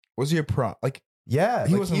 was he a pro? Like Yeah,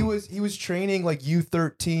 He he wasn't- he was training like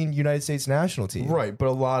U13 United States national team. right, but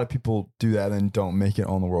a lot of people do that and don't make it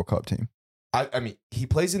on the World Cup team. I mean, he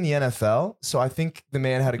plays in the NFL, so I think the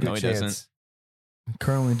man had a good No, he chance. doesn't.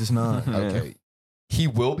 Currently does not. Okay, he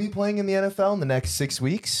will be playing in the NFL in the next 6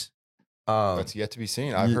 weeks. that's yet to be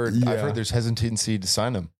seen. I've Ye- heard yeah. there's hesitancy to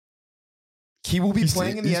sign him. He will be He's-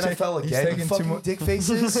 playing in the he's NFL he's again. You taking too fucking much- dick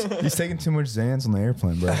faces. He's taking too much Xans on the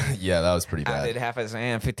airplane, bro. Yeah, that was pretty I did bad. half a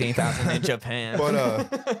Zan, 15,000 in Japan. But,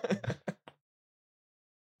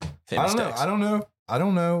 Fitness I don't know. decks. I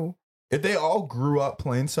don't know if they all grew up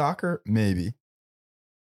playing soccer. Maybe,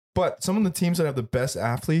 but some of the teams that have the best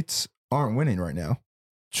athletes aren't winning right now.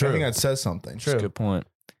 I think that says something. That's a good point.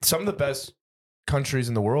 Some of the best countries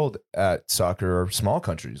in the world at soccer are small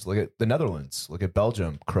countries. Look at the Netherlands. Look at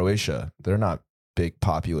Belgium, Croatia. They're not big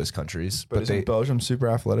populous countries, But but isn't they Belgium super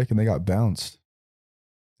athletic and they got bounced?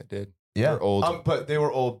 I did. yeah They're old. But they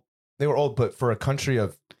were old. They were old. But for a country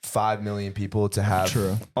of 5 million people to have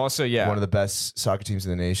True. Also, yeah, one of the best soccer teams in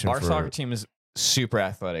the nation, our for, soccer team is super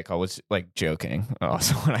athletic. I was like joking.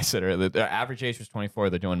 Also, when I said earlier, their average age was 24.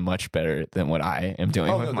 They're doing much better than what I am doing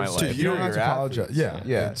Oh, with no, my those life. two- You don't have to Superior apologize. athletes. Yeah,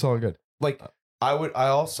 Yeah. it's all good. like I would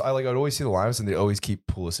always see the lineups and they always keep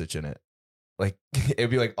Pulisic in it. Like it'd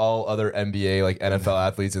be like all other NBA like NFL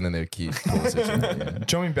athletes, and then they'd keep Pulisic in it. Yeah.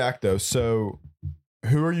 Jumping back though, so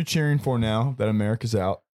who are you cheering for now that America's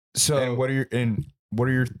out? So And what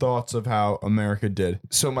are your thoughts of how America did?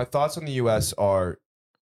 So my thoughts on the U.S. are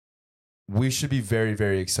we should be very,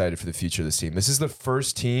 very excited for the future of this team. This is the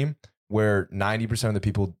first team where 90% of the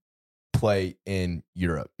people play in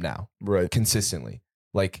Europe now Right. consistently.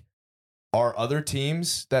 Like our other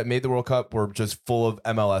teams that made the World Cup were just full of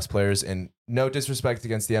MLS players, and no disrespect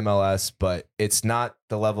against the MLS, but it's not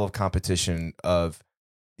the level of competition of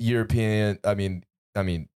European. I mean,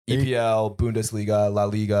 EPL, Bundesliga, La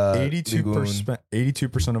Liga, Ligue 1.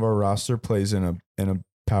 82% of our roster plays in a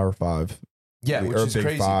Power Five. Yeah, which or is Big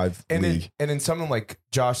crazy. Five And league. then someone like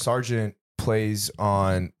Josh Sargent plays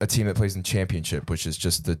on a team that plays in Championship, which is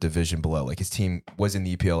just the division below. Like his team was in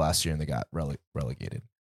the EPL last year and they got relegated.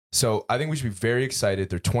 So I think we should be very excited.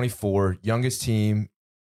 They're 24, youngest team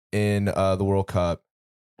in the World Cup.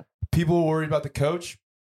 People are worried about the coach.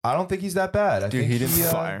 I don't think he's that bad. I Dude, think he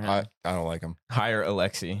didn't fire him. I don't like him. Hire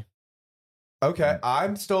Alexi. Okay,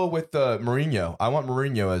 I'm still with Mourinho. I want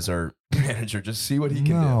Mourinho as our manager. Just see what he can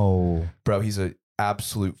do, No. bro. He's an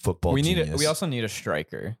absolute football genius. We also need a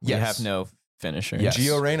striker. We Yes. have no finisher. Yes.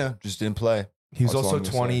 Gio Reyna just didn't play. He was That's all also I'm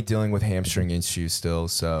gonna 20, say. dealing with hamstring issues still.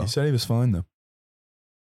 So He said he was fine though.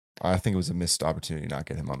 I think it was a missed opportunity not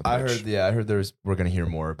get him on the pitch. I heard we're gonna hear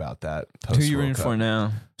more about that. Who are you post-World rooting Cup. for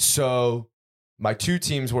now? So my two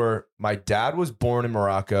teams were, my dad was born in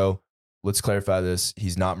Morocco. Let's clarify this.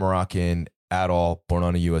 He's not Moroccan at all, born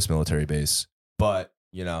on a U.S. military base. But,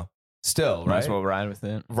 still, Might right? as well ride with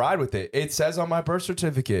it. Ride with it. It says on my birth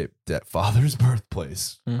certificate that father's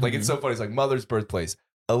birthplace. Like, it's so funny. It's like mother's birthplace,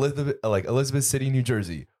 Elizabeth City, New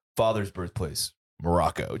Jersey. Father's birthplace,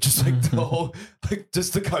 Morocco. Just like the whole,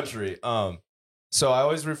 just the country. So I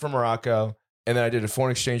always root for Morocco. And then I did a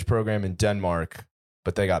foreign exchange program in Denmark,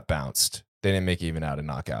 but they got bounced. They didn't make even out a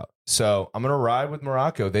knockout. So I'm going to ride with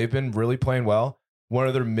Morocco. They've been really playing well. One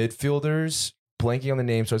of their midfielders, blanking on the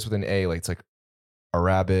name, starts with an A, like it's like a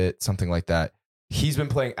rabbit, something like that. He's been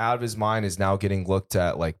playing out of his mind, is now getting looked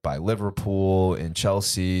at like by Liverpool and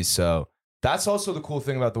Chelsea. So that's also the cool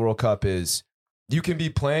thing about the World Cup is you can be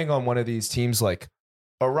playing on one of these teams like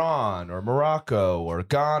Iran or Morocco or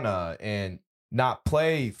Ghana and not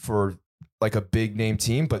play for like a big name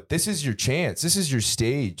team, but this is your chance. This is your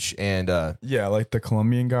stage. And Yeah, like the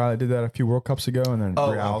Colombian guy that did that a few World Cups ago, and then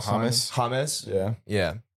Real James. James.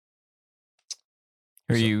 Yeah.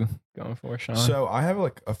 Who are you going for, Sean? So I have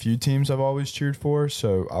like a few teams I've always cheered for.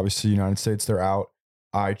 So obviously United States, they're out.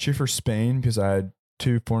 I cheer for Spain because I had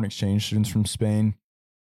 2 foreign exchange students from Spain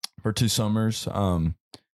for 2 summers.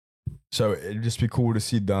 So it'd just be cool to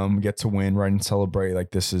see them get to win, right, and celebrate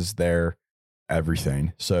like this is their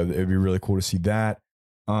everything. So it'd be really cool to see that.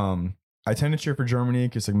 I tend to cheer for Germany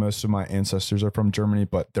because like most of my ancestors are from Germany,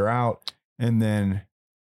 but they're out. And then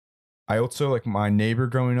I also like my neighbor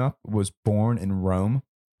growing up was born in Rome,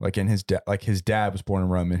 his dad was born in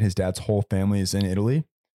Rome, and his dad's whole family is in Italy.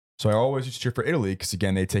 So I always used to cheer for Italy because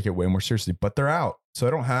again they take it way more seriously, but they're out. So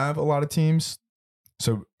I don't have a lot of teams.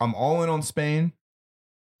 So I'm all in on Spain,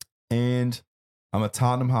 and I'm a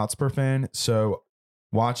Tottenham Hotspur fan. So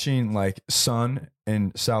watching like Son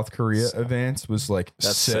and South Korea events was like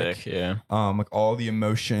That's sick. Yeah. like all the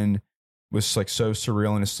emotion was like so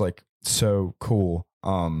surreal and it's like so cool.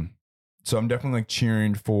 So I'm definitely like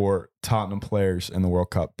cheering for Tottenham players in the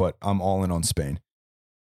World Cup, but I'm all in on Spain.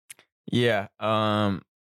 Yeah. I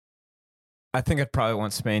think I'd probably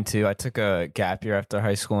want Spain too. I took a gap year after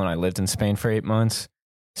high school and I lived in Spain for 8 months.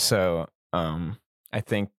 So I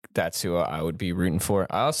think that's who I would be rooting for.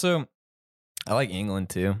 I like England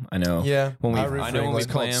too. I know. Yeah. When we, I root I for know when we It's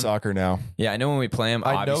called play 'em. soccer now. Yeah, I know when we play them.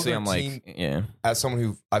 I know Obviously, their I'm like, team- yeah, As someone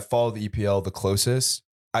who I follow the EPL the closest,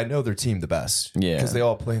 I know their team the best. Yeah. Because they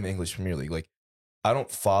all play in the English Premier League. Like, I don't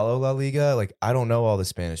follow La Liga. Like, I don't know all the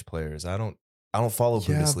Spanish players. I don't follow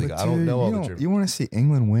Bundesliga. I don't know all the German. You want to see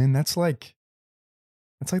England win? That's like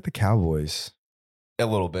the Cowboys. A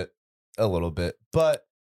little bit. But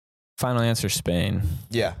final answer Spain.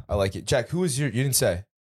 yeah, I like it. Jack, who was you didn't say?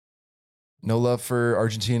 No love for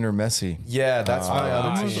Argentina or Messi. Yeah, that's my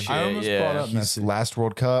Ah, other shit. team. I almost yeah. brought up He's Messi. last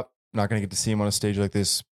World Cup. Not going to get to see him on a stage like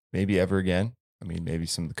this maybe ever again. I mean, maybe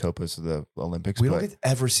some of the Copas of the Olympics. We but don't get to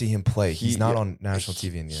ever see him play. He's not yeah, on national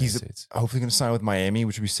TV in the he's United States. hopefully going to sign with Miami,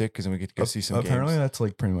 which would be sick because then we get to go see some Apparently, games. that's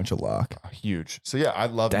like pretty much a lock. Huge. So yeah, I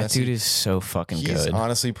love That Messi. dude is so fucking He's good.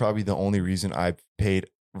 honestly probably the only reason I've paid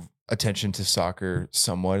attention to soccer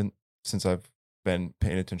somewhat since I've been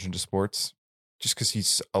paying attention to sports. Just because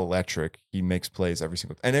he's electric, he makes plays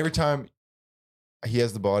every time he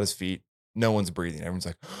has the ball at his feet, no one's breathing. Everyone's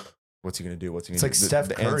like, "What's he gonna do? What's he It's gonna like do?" Steph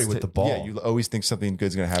Curry with the ball. Yeah, you always think something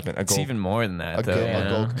good's gonna happen. A It's goal, even more than that, though. a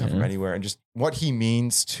goal can come from Yeah. anywhere, and just what he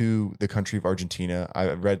means to the country of Argentina. I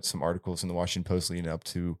read some articles in the Washington Post leading up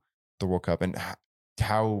to the World Cup and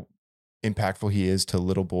how impactful he is to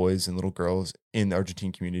little boys and little girls in the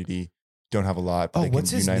Argentine community. don't have a lot, but they what's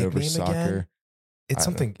can his unite over nickname soccer. again? It's I don't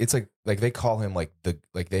something. It's like they call him like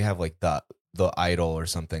they have like the idol or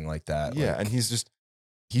something like that. Yeah, like, and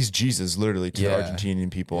he's Jesus literally to the Yeah. Argentinian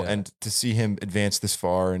people. Yeah. And to see him advance this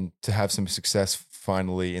far and to have some success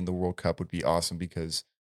finally in the World Cup would be awesome because,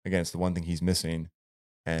 again, it's the one thing he's missing.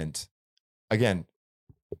 And again,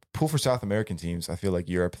 pull for South American teams. I feel like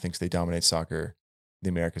Europe thinks they dominate soccer. The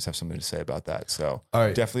Americans have something to say about that. So all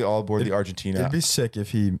right. definitely all aboard the Argentina. It'd be sick if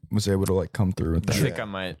he was able to like come through with I that. think I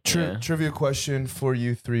might. Trivia question for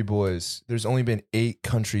you three boys. There's only been 8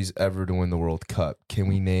 countries ever to win the World Cup. Can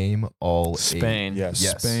we name all 8? Spain. Yes.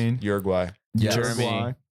 Yes. Spain, Uruguay. Yes.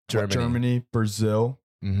 Germany. Germany, Brazil,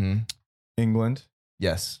 Mm-hmm. England,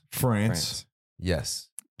 Yes. France. Yes.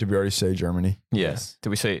 Did we already say Germany? Yes. Did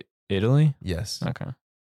we say Italy? Yes. Okay.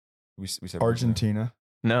 We said Argentina.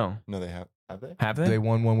 No. No, they have. Have they? Have they? They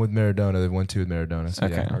won 1 with Maradona. They've won 2 with Maradona. So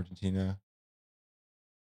Okay. yeah. Argentina.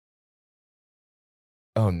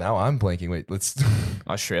 Oh, now I'm blanking. Wait, let's.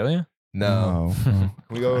 Australia? No. No. Can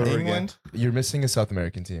we go over again? England, You're missing a South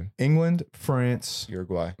American team. England, France,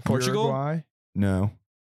 Uruguay. Portugal? Uruguay. No.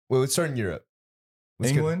 Wait, let's start in Europe.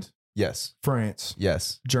 Let's get- England, Yes. France,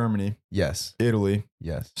 Yes. Germany, Yes. Italy,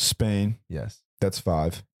 Yes. Spain. Yes. That's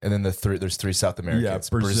 5. And then there's 3 South Americans.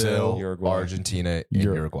 Brazil, Uruguay. Argentina, and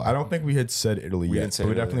Ur- Uruguay. I don't think we had said Italy We yet, didn't say but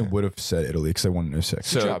we Italy, definitely yeah. would have said Italy because they won in 06.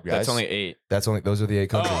 So job, that's guys. only 8. Those are the 8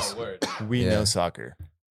 countries. word. We Yeah. know soccer.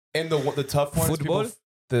 And the tough one, Football?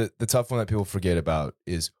 the tough one that people forget about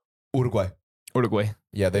is Uruguay. Uruguay.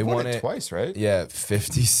 Yeah, they won won it it twice, right? Yeah,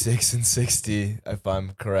 56 and 60, if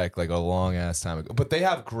I'm correct, like a long ass time ago. But they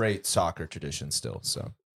have great soccer tradition still.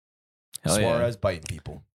 So Hell yeah. Suarez biting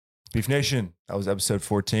people. Beef Nation, that was episode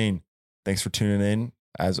 14. Thanks for tuning in.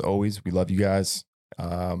 As always, we love you guys.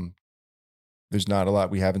 There's not a lot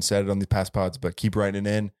we haven't said on the past pods, but keep writing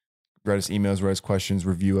in. Write us emails, write us questions,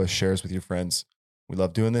 review us, share us with your friends. We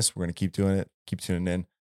love doing this. We're going to keep doing it. Keep tuning in.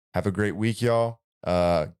 Have a great week, y'all.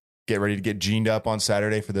 Get ready to get gened up on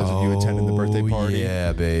Saturday for those of you attending the birthday party.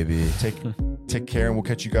 Yeah, baby. Take care, and we'll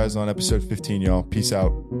catch you guys on episode 15, y'all. Peace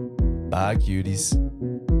out. Bye, cuties.